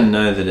 but I didn't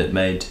know that it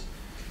made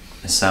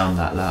a sound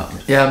that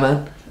loud. Yeah,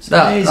 man.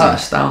 That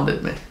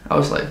astounded me. I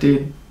was like,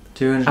 dude,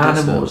 200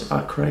 animals decibels.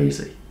 are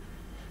crazy.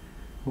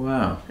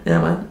 Wow.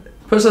 Yeah, man.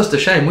 Puts us to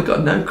shame. We've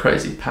got no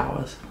crazy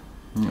powers.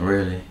 Not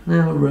really.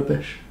 Yeah, we're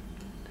rubbish.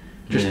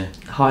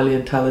 Just highly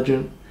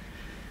intelligent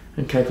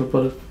and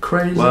capable of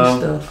crazy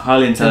stuff.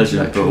 Highly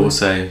intelligent, but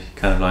also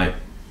kind of like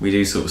we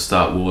do sort of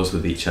start wars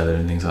with each other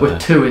and things like that. We're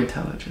too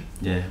intelligent.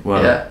 Yeah,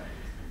 well. Yeah.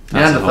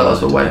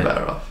 Neanderthals were way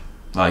better off.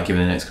 Alright, give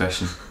me the next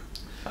question.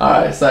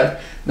 Alright, so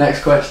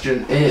next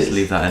question is... Let's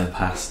leave that in the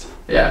past.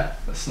 Yeah,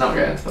 let's not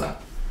get into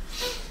that.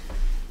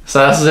 So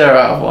that's 0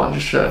 out of 1,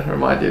 just to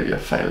remind you of your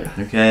failure.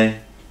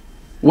 Okay.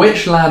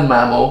 Which land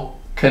mammal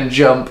can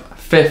jump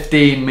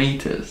 15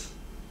 metres?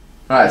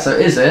 Alright, so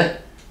is it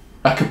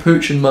a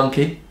capuchin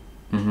monkey,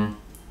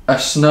 a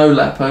snow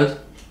leopard,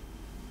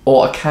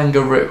 or a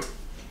kangaroo?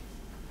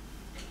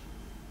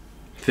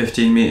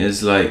 15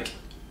 metres, like,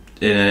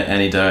 in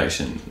any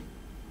direction?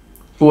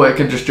 Or it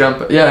can just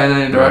jump, in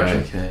any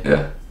direction. Right, okay.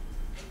 Yeah.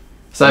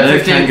 So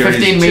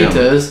 15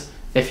 metres,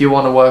 if you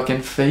want to work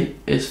in feet,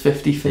 is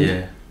 50 feet.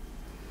 Yeah.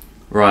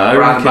 Right, I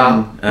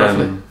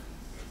reckon,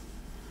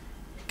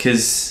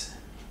 because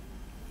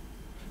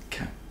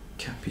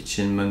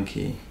capuchin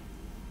monkey,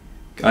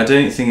 I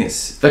don't think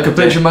it's... The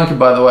capuchin monkey,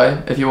 by the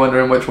way, if you're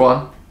wondering which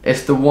one,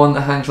 it's the one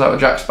that hangs out with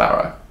Jack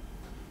Sparrow.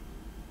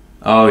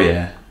 Oh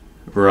yeah,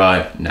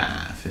 right,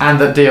 nah. 50. And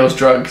that deals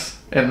drugs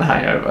in The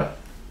Hangover.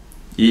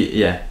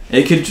 Yeah,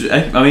 it could,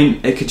 I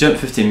mean, it could jump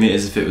 15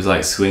 metres if it was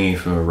like swinging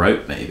from a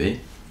rope maybe.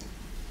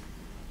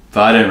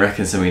 But I don't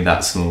reckon something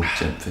that small could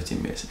jump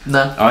 15 metres.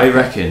 No. I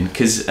reckon,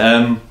 because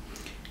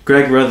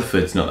Greg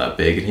Rutherford's not that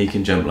big and he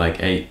can jump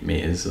like 8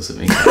 metres or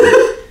something.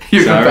 So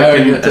I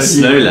reckon a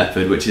snow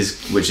leopard, which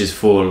is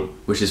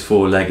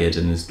four-legged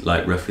and is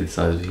like roughly the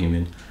size of a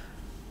human,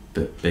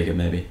 but bigger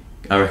maybe.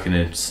 I reckon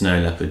a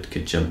snow leopard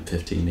could jump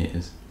 15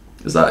 metres.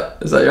 Is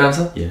that your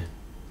answer? Yeah.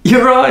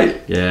 You're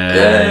right.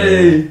 Yeah.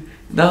 Yay.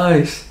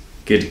 Nice.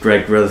 Good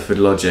Greg Rutherford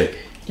logic.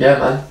 Yeah,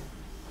 man.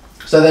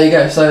 So there you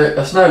go. So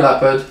a snow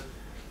leopard.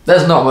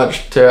 There's not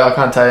much to it. I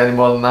can't tell you any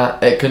more than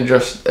that. It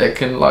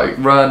can like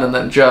run and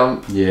then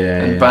jump.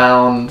 And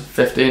bound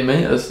 15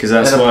 meters. Because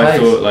that's what I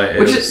thought. Like,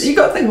 you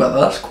got to think about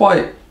that. That's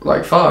quite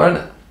like far,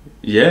 isn't it?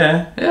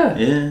 Yeah. Yeah.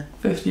 Yeah.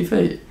 50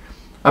 feet.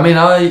 I mean,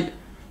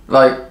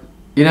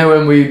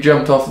 when we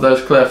jumped off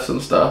those cliffs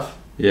and stuff.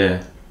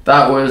 Yeah.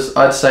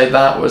 I'd say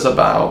that was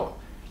about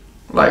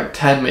like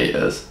 10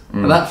 meters,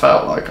 and that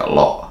felt like a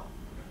lot.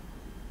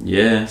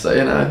 Yeah. So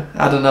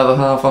add another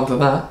half onto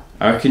that.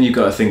 I reckon you've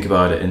got to think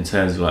about it in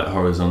terms of like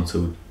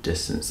horizontal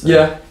distance.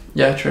 Though,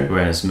 Yeah, true.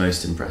 where it's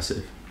most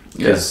impressive.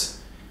 Yeah. Because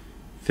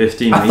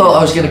 15 I thought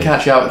I was meters, going to like-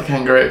 catch you out with the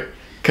kangaroo,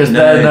 because No.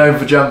 they're known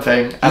for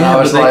jumping, and I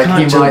was but they like,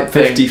 can't he jump might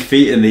 50 think.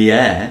 feet in the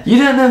air. You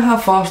don't know how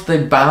fast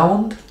they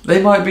bound.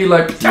 They might be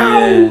like.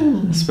 Yeah,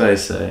 I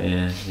suppose so.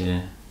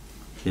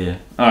 Yeah.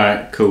 All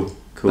right, cool.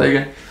 There you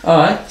go. All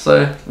right,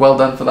 so well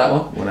done for that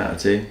one. 1 out of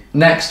 2.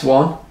 Next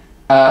one,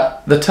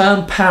 the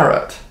term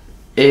parrot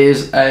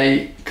is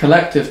a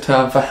collective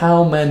term for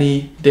how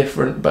many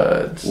different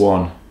birds?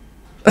 1.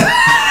 You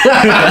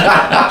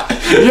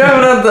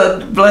haven't had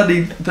that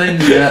bloody thing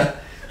yet.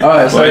 All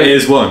right, so Well, it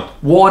is 1.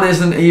 one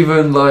isn't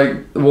even like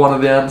one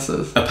of the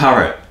answers. A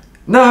parrot.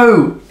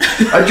 No,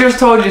 I just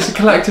told you it's a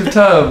collective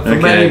term for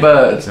Okay. many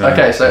birds. Right.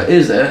 Okay, so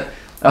is it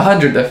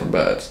 100 different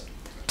birds,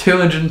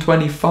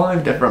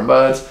 225 different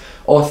birds,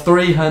 or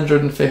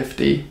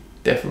 350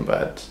 different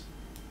birds?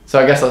 So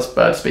I guess that's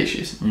bird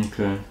species.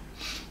 Okay.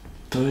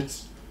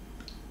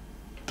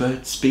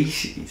 Bird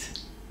species.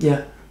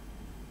 Yeah.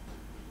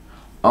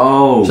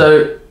 Oh.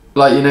 So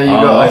like you've I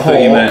got a thought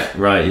you hawk, meant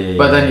right. Yeah.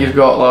 but then you've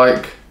got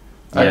like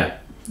Yeah.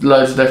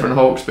 loads of different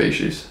hawk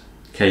species.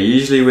 Okay.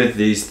 Usually with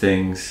these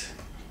things,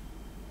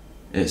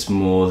 it's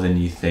more than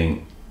you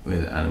think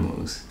with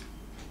animals.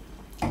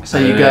 So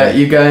you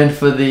go in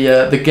for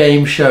the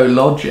game show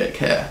logic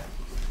here.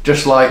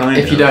 Just like Kind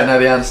if you of. don't know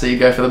the answer, you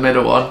go for the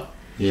middle one.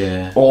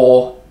 Yeah.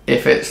 Or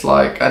if it's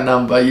like a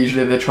number,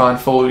 usually they try and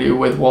fool you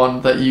with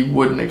one that you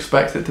wouldn't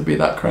expect it to be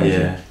that crazy.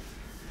 Yeah.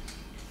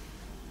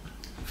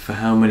 For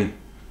how many?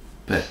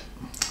 But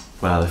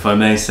well, if I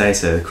may say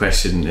so, the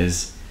question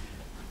is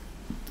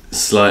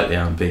slightly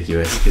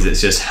ambiguous because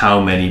it's just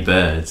how many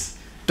birds.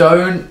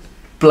 Don't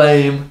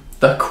blame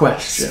the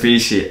question.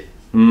 Species.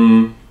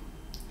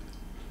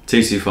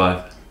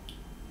 225.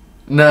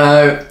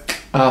 No.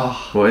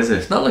 Oh, What is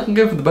it's it? not looking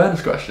good for the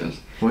bonus questions.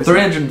 What is it?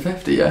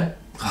 350, yeah.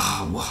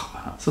 Oh,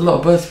 wow. It's a lot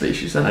of bird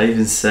species, isn't I it?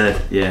 even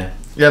said, yeah.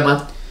 Yeah,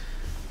 man.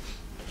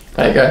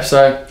 There you go.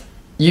 So,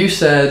 you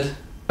said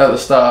at the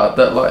start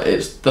that like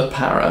it's the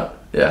parrot,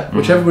 yeah,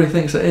 which everybody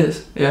thinks it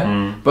is,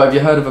 yeah. But have you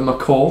heard of a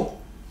macaw?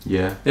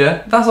 Yeah.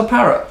 Yeah, that's a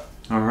parrot.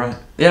 Alright.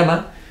 Yeah,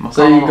 man.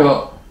 So you've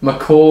got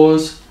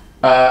macaws,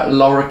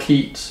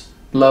 lorikeets,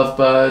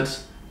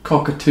 lovebirds,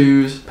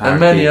 cockatoos, and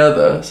many Parakeet.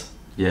 others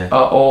Yeah.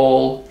 are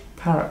all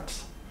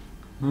parrots.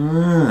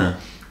 So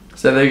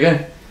there you go.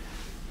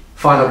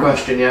 Final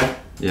question, yeah?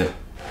 Yeah.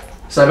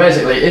 So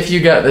basically, if you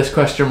get this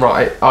question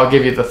right, I'll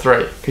give you the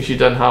 3, because you've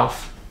done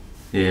half.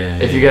 Yeah.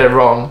 If you get it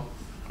wrong,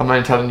 I'm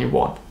only telling you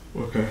 1.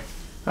 Okay.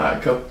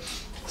 Alright, cool.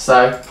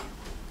 So,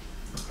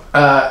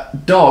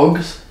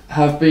 dogs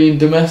have been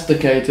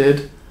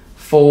domesticated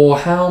for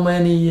how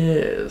many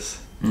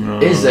years?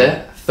 Is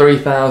it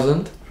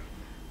 3,000,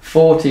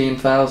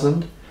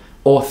 14,000,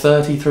 or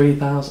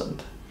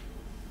 33,000?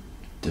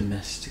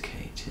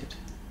 Domesticated.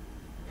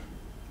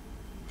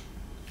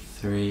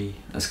 3.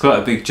 That's quite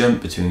a big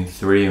jump between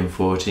 3 and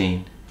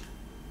 14.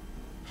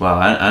 Wow,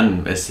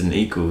 and it's an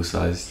equal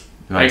size.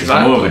 It's more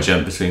of a Exactly.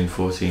 jump between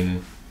 14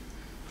 and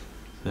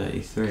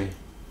 33.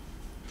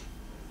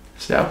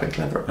 See, I've been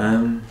clever.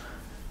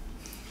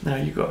 Now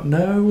you've got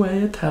no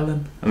way of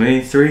telling. I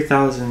mean,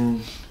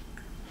 3,000.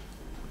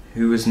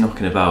 Who was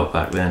knocking about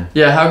back then?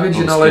 Yeah, how good's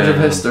your What's knowledge of going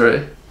on?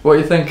 history? What are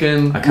you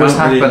thinking I can't was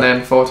really-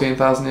 happening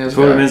 14,000 years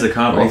The problem ago? is I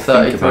can't Or really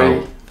think about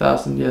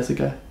 33,000 years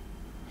ago?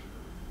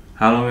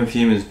 how long have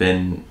humans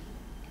been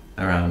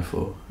around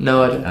for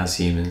No idea. as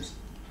humans.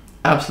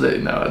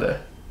 Absolutely no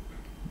idea.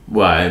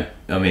 Well,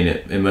 I mean,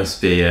 it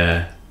must be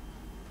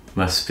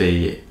must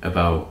be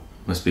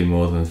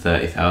more than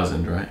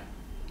 30,000, right?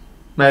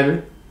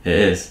 Maybe. It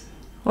is.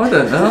 I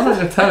don't know, I'm not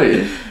going to tell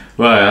you.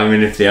 Well, I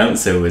mean, if the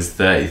answer was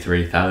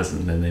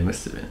 33,000, then they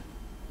must have been.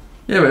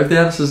 Yeah, but if the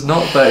answer's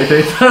not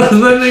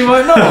 33,000, then you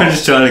might I'm not.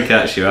 just trying to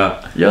catch you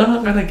up. You're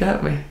not going to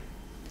get me.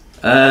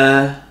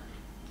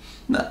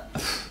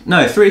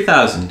 No,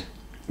 3,000.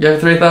 You have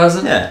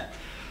 3,000? Yeah.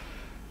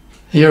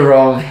 You're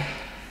wrong,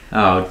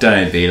 Oh,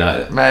 don't be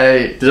like that.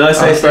 mate. Did I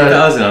say I said-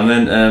 3,000? I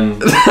meant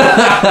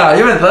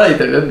You meant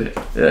 33, didn't you?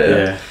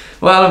 Yeah.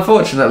 Well,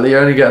 unfortunately,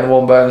 you're only getting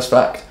 1 bonus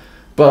fact.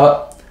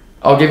 But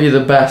I'll give you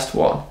the best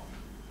one.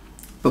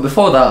 But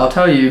before that, I'll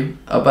tell you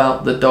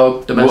about the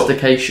dog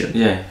domestication.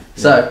 Yeah.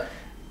 So,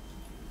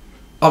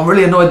 I'm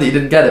really annoyed that you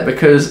didn't get it,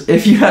 because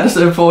if you had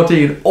said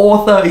 14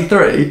 or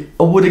 33,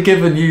 I would have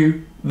given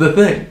you the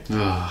thing.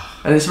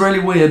 And it's really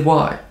weird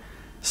why.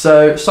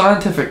 So,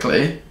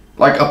 scientifically,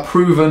 like a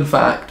proven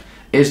fact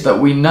is that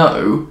we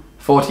know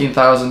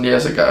 14,000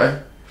 years ago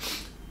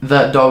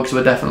that dogs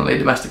were definitely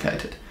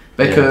domesticated.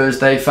 Because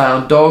they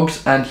found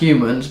dogs and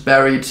humans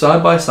buried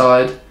side by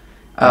side,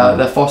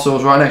 their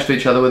fossils right next to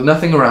each other with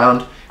nothing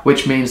around,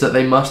 which means that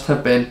they must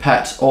have been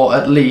pets or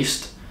at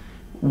least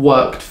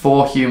worked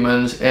for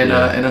humans in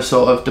a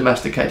sort of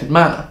domesticated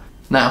manner.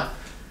 Now,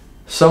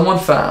 someone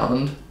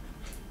found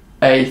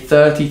a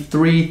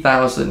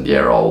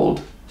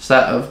 33,000-year-old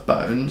set of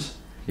bones,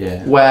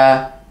 Yeah.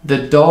 where the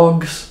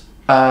dog's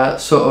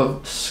sort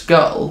of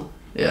skull,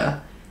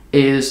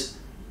 is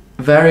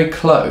very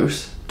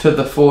close to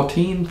the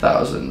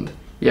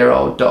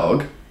 14,000-year-old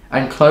dog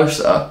and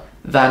closer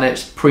than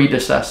its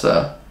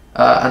predecessor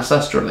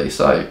ancestrally,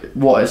 so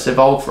what it's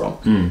evolved from.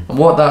 And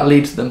what that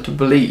leads them to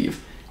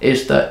believe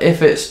is that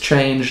if it's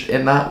changed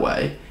in that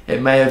way,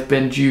 it may have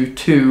been due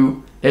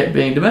to it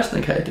being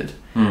domesticated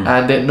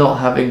and it not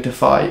having to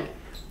fight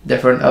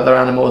different other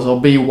animals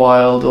or be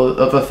wild or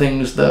other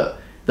things that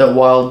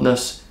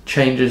wildness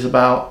changes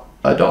about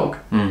a dog.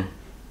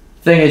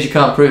 Thing is, you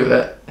can't prove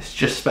it, it's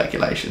just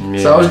speculation.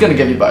 So I was going to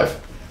give you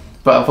both,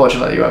 but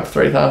unfortunately you went for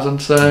 3,000,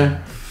 so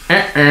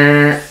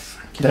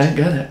you don't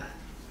get it.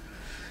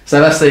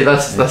 So let's see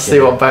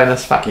what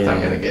bonus fact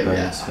I'm going to give you.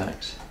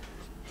 Fact.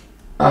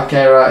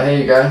 Okay, right, here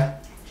you go.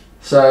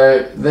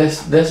 So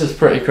this is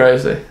pretty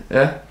crazy,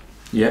 yeah?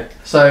 Yeah.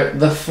 So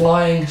the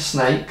flying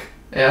snake,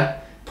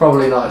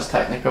 probably not its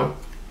technical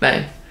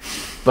name,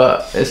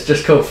 but it's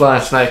just called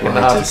flying snake in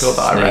the article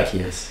that I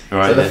read.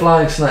 So the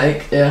flying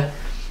snake,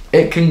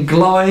 it can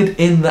glide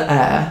in the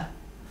air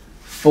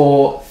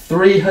for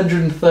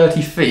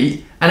 330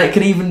 feet, and it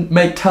can even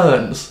make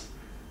turns.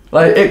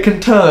 Like, it can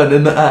turn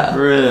in the air.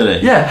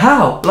 Really? Yeah,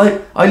 how?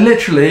 Like,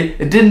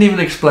 it didn't even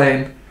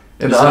explain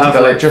in the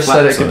article, it just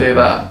said it could do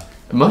that.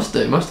 It must do,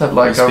 it must have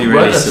like a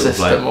rudder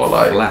system or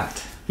like...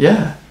 flat.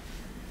 Yeah.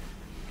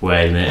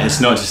 Wait a minute,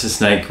 it's not just a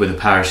snake with a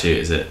parachute,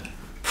 is it?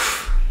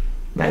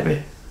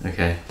 Maybe.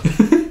 Okay.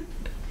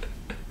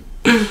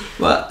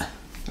 What?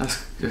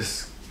 That's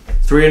just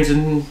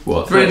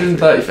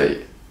 330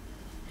 feet.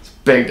 It's a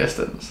big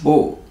distance.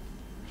 Well,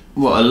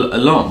 what,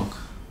 along?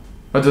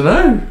 I don't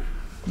know.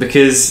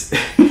 Because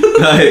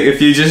like,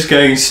 if you're just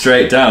going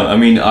straight down, I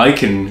mean, I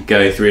can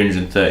go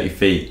 330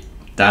 feet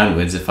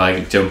downwards if I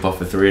could jump off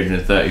a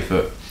 330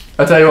 foot.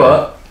 I tell you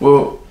what,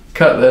 we'll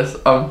cut this.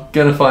 I'm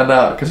gonna find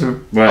out because I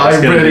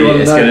really want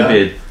to know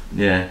that.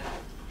 Yeah.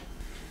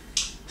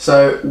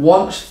 So,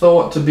 once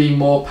thought to be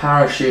more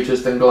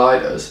parachuters than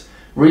gliders,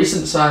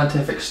 recent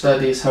scientific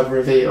studies have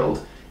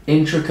revealed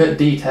intricate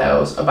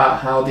details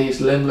about how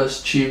these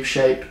limbless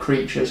tube-shaped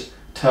creatures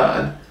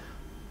turn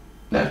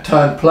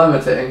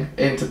plummeting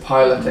into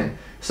piloting.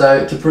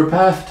 So, to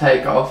prepare for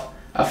takeoff,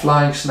 a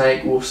flying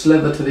snake will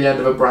slither to the end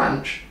of a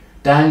branch,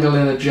 dangle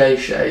in a J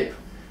shape,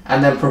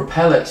 and then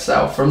propel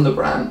itself from the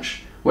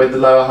branch with the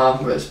lower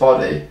half of its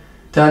body,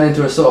 turn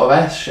into a sort of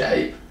S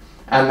shape,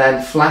 and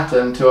then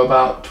flatten to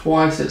about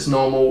twice its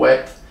normal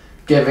width,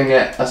 giving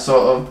it a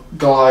sort of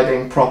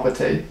gliding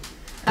property.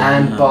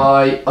 And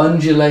by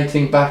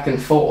undulating back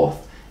and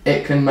forth,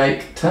 it can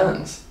make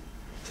turns.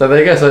 So there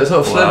you go, so it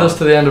sort of slithers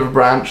to the end of a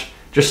branch,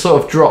 just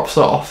sort of drops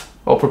off,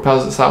 or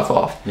propels itself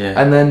off,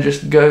 and then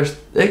just goes...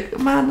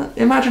 man,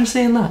 imagine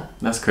seeing that.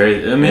 That's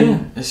crazy. I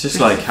mean, it's just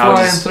like, how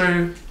does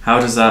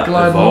that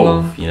evolve,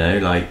 along. you know,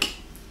 like...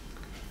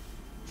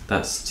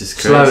 That's just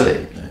crazy.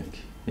 Slowly. Like,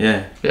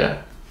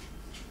 yeah.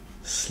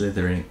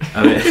 Slithering.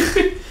 I mean,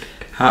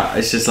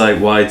 it's just like,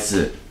 why does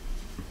it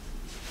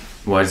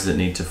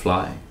need to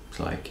fly? It's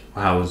like,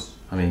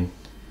 it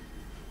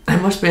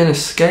must be an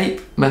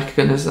escape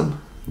mechanism.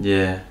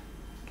 Yeah.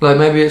 Like,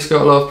 maybe it's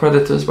got a lot of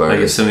predators where like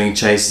if something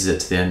chases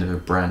it to the end of a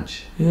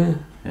branch. Yeah.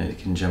 And it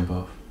can jump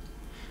off.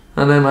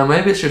 I know, man,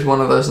 maybe it's just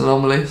one of those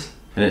anomalies.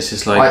 And it's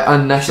just like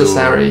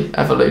unnecessary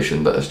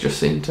evolution that has just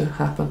seemed to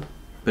happen.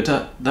 But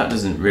that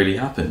doesn't really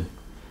happen.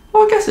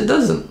 Well, I guess it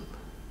doesn't.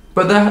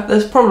 But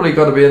there's probably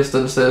got to be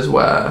instances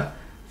where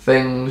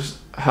things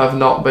have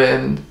not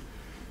been...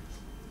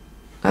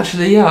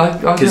 Actually, yeah, I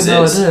have no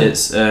idea.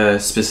 It's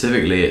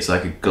specifically, it's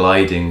like a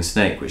gliding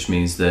snake, which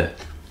means that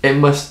it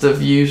must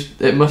use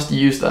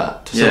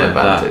that to some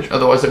advantage.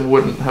 Otherwise, it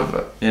wouldn't have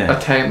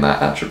attained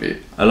that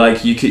attribute.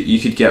 Like you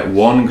could get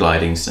one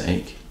gliding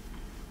snake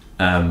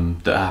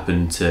that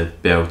happened to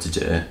be able to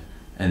do it,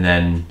 and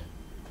then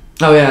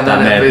that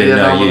may have been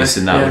no use,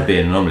 and that would be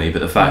an anomaly. But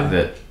the fact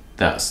that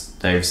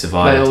they've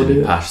survived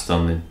and passed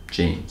on the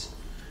genes.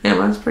 Yeah,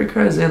 man, it's pretty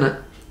crazy, isn't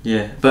it?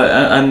 Yeah, but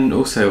and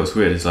also what's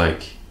weird is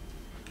like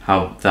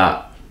how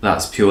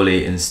that's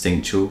purely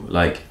instinctual,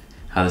 like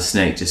how the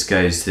snake just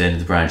goes to the end of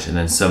the branch and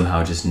then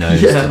somehow just knows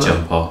to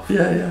jump off.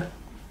 Yeah.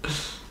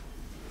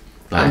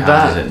 Like, and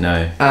how does it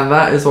know? And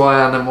that is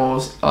why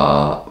animals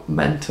are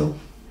mental.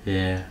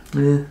 Yeah.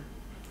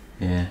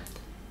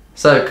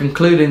 So,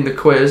 concluding the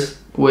quiz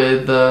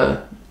with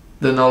the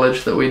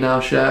knowledge that we now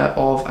share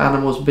of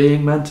animals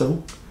being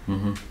mental,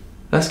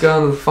 let's go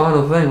on to the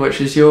final thing, which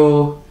is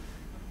your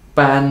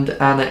band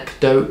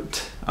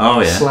anecdote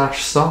 /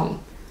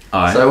 song.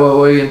 Right. So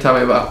what are you going to tell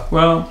me about?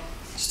 Well,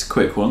 just a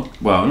quick one.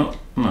 Well,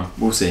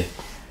 we'll see.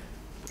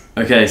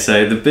 Okay,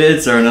 so the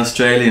Beards are an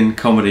Australian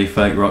comedy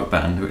folk rock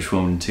band which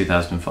formed in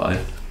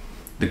 2005.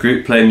 The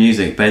group play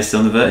music based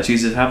on the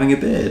virtues of having a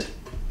beard.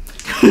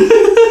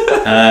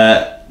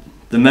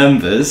 The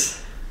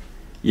members,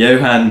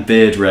 Johan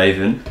Beard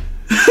Raven,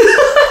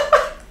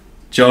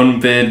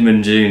 John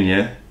Beardman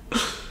Jr.,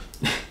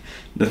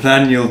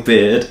 Nathaniel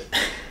Beard,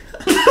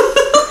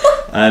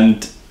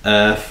 and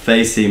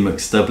Facey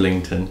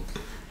McStublington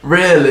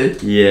Really?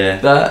 Yeah.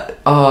 That.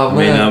 Oh I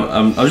mean,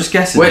 man. I'm just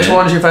guessing. Which here.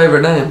 one's your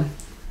favourite name?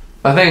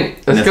 I think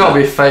it's got to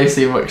be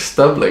Facey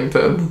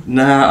McStublington.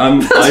 Nah,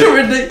 That's a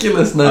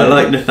ridiculous name. I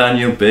like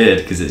Nathaniel Beard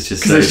because it's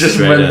just so it's just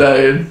straight up.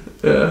 mundane.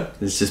 Yeah.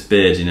 It's just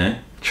Beard, you know.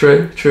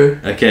 True.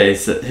 Okay,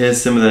 so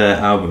here's some of their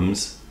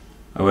albums.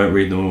 I won't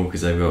read them all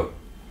because they've got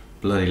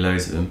bloody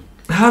loads of them.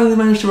 How did they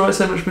manage to write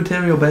so much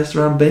material based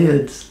around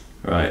beards?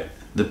 Right,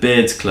 The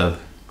Beards Club,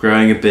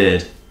 Growing a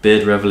Beard,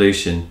 Beard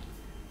Revolution,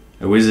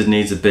 A Wizard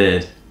Needs a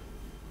Beard,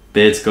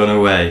 Beard's Gone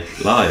Away,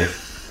 live.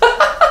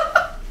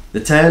 The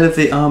Tale of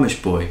the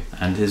Amish Boy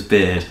and His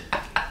Beard.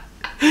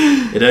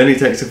 It only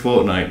takes a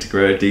fortnight to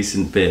grow a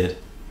decent beard.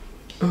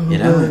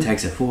 It only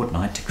takes a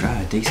fortnight to grow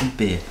a decent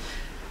beard.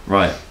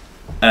 Right.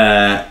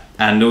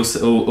 And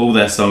also all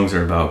their songs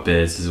are about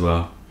beards as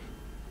well.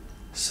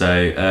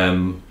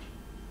 So,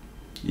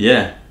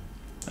 yeah.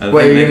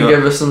 Wait, you're going to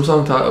give us some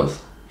song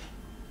titles?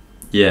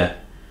 Yeah.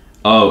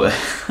 Oh,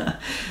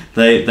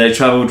 they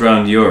travelled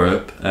around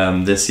Europe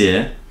this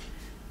year.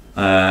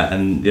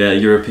 And their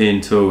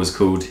European tour was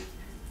called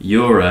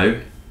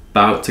Euro,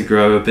 About to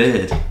Grow a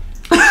Beard.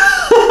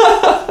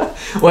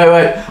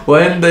 Wait.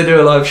 When they do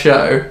a live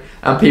show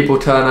and people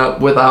turn up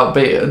without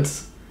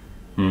beards,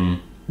 do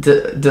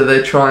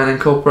they try and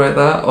incorporate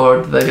that,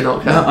 or do they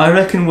not care? No, I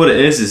reckon what it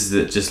is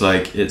that just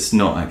like it's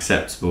not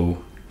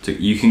acceptable.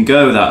 You can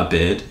go without a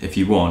beard if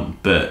you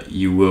want, but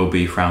you will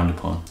be frowned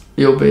upon.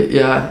 You'll be,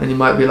 and you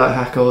might be like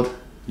heckled.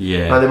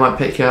 Yeah. Like they might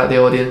pick you out of the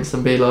audience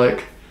and be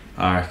like,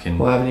 I reckon.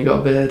 why haven't you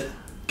got a beard?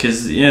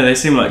 Because, they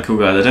seem like cool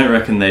guys. I don't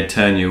reckon they'd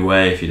turn you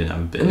away if you didn't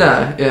have a beard.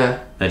 No,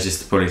 yeah. They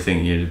just probably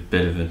think you're a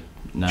bit of a...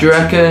 Do you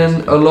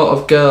reckon a lot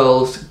of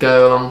girls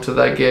go along to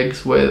their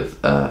gigs with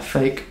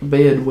fake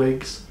beard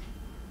wigs?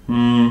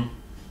 No,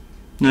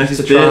 because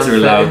to try beards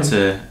and are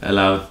fit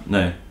allowed...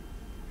 No.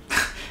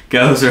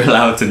 Girls are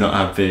allowed to not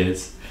have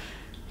beards.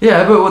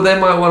 Yeah, but they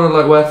might want to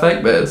like wear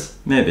fake beards.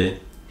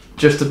 Maybe.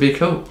 Just to be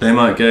cool. They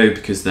might go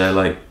because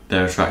they're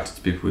attracted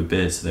to people with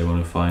beards, so they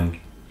want to find...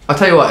 I'll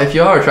tell you what, if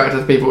you are attracted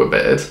to people with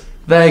beards,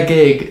 their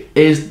gig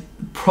is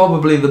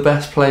probably the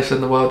best place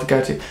in the world to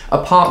go to,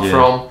 apart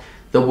from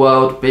the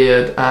World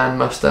Beard and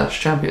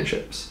Moustache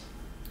Championships.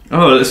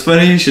 Oh, it's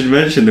funny you should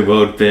mention the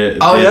World Beard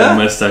and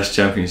Moustache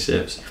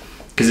Championships.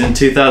 Because in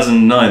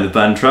 2009, the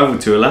band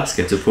travelled to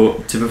Alaska to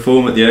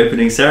perform at the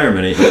opening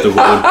ceremony of the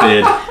World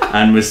Beard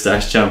and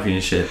Moustache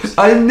Championships.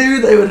 I knew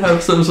they would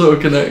have some sort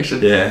of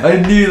connection. Yeah. I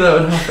knew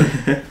that would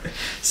happen.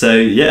 So,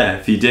 yeah,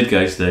 if you did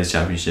go to those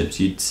championships,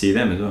 you'd see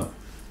them as well.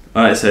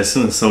 Alright, so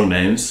some of the song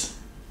names.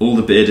 All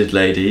the Bearded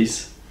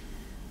Ladies.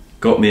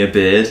 Got Me a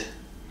Beard.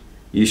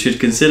 You Should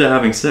Consider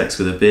Having Sex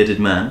with a Bearded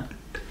Man.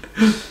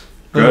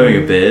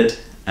 Growing a Beard.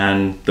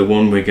 And the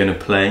one we're going to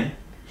play,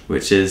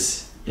 which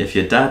is If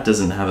Your Dad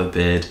Doesn't Have a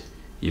Beard,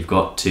 You've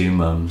Got Two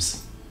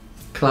Mums.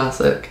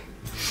 Classic.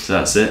 So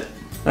that's it.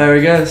 There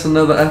we go, it's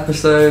another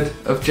episode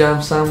of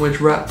Jam Sandwich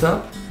wrapped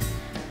up.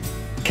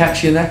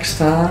 Catch you next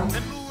time.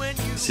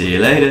 See you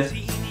later.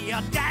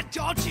 Your dad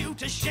taught you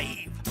to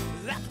shave.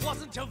 That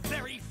wasn't a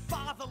very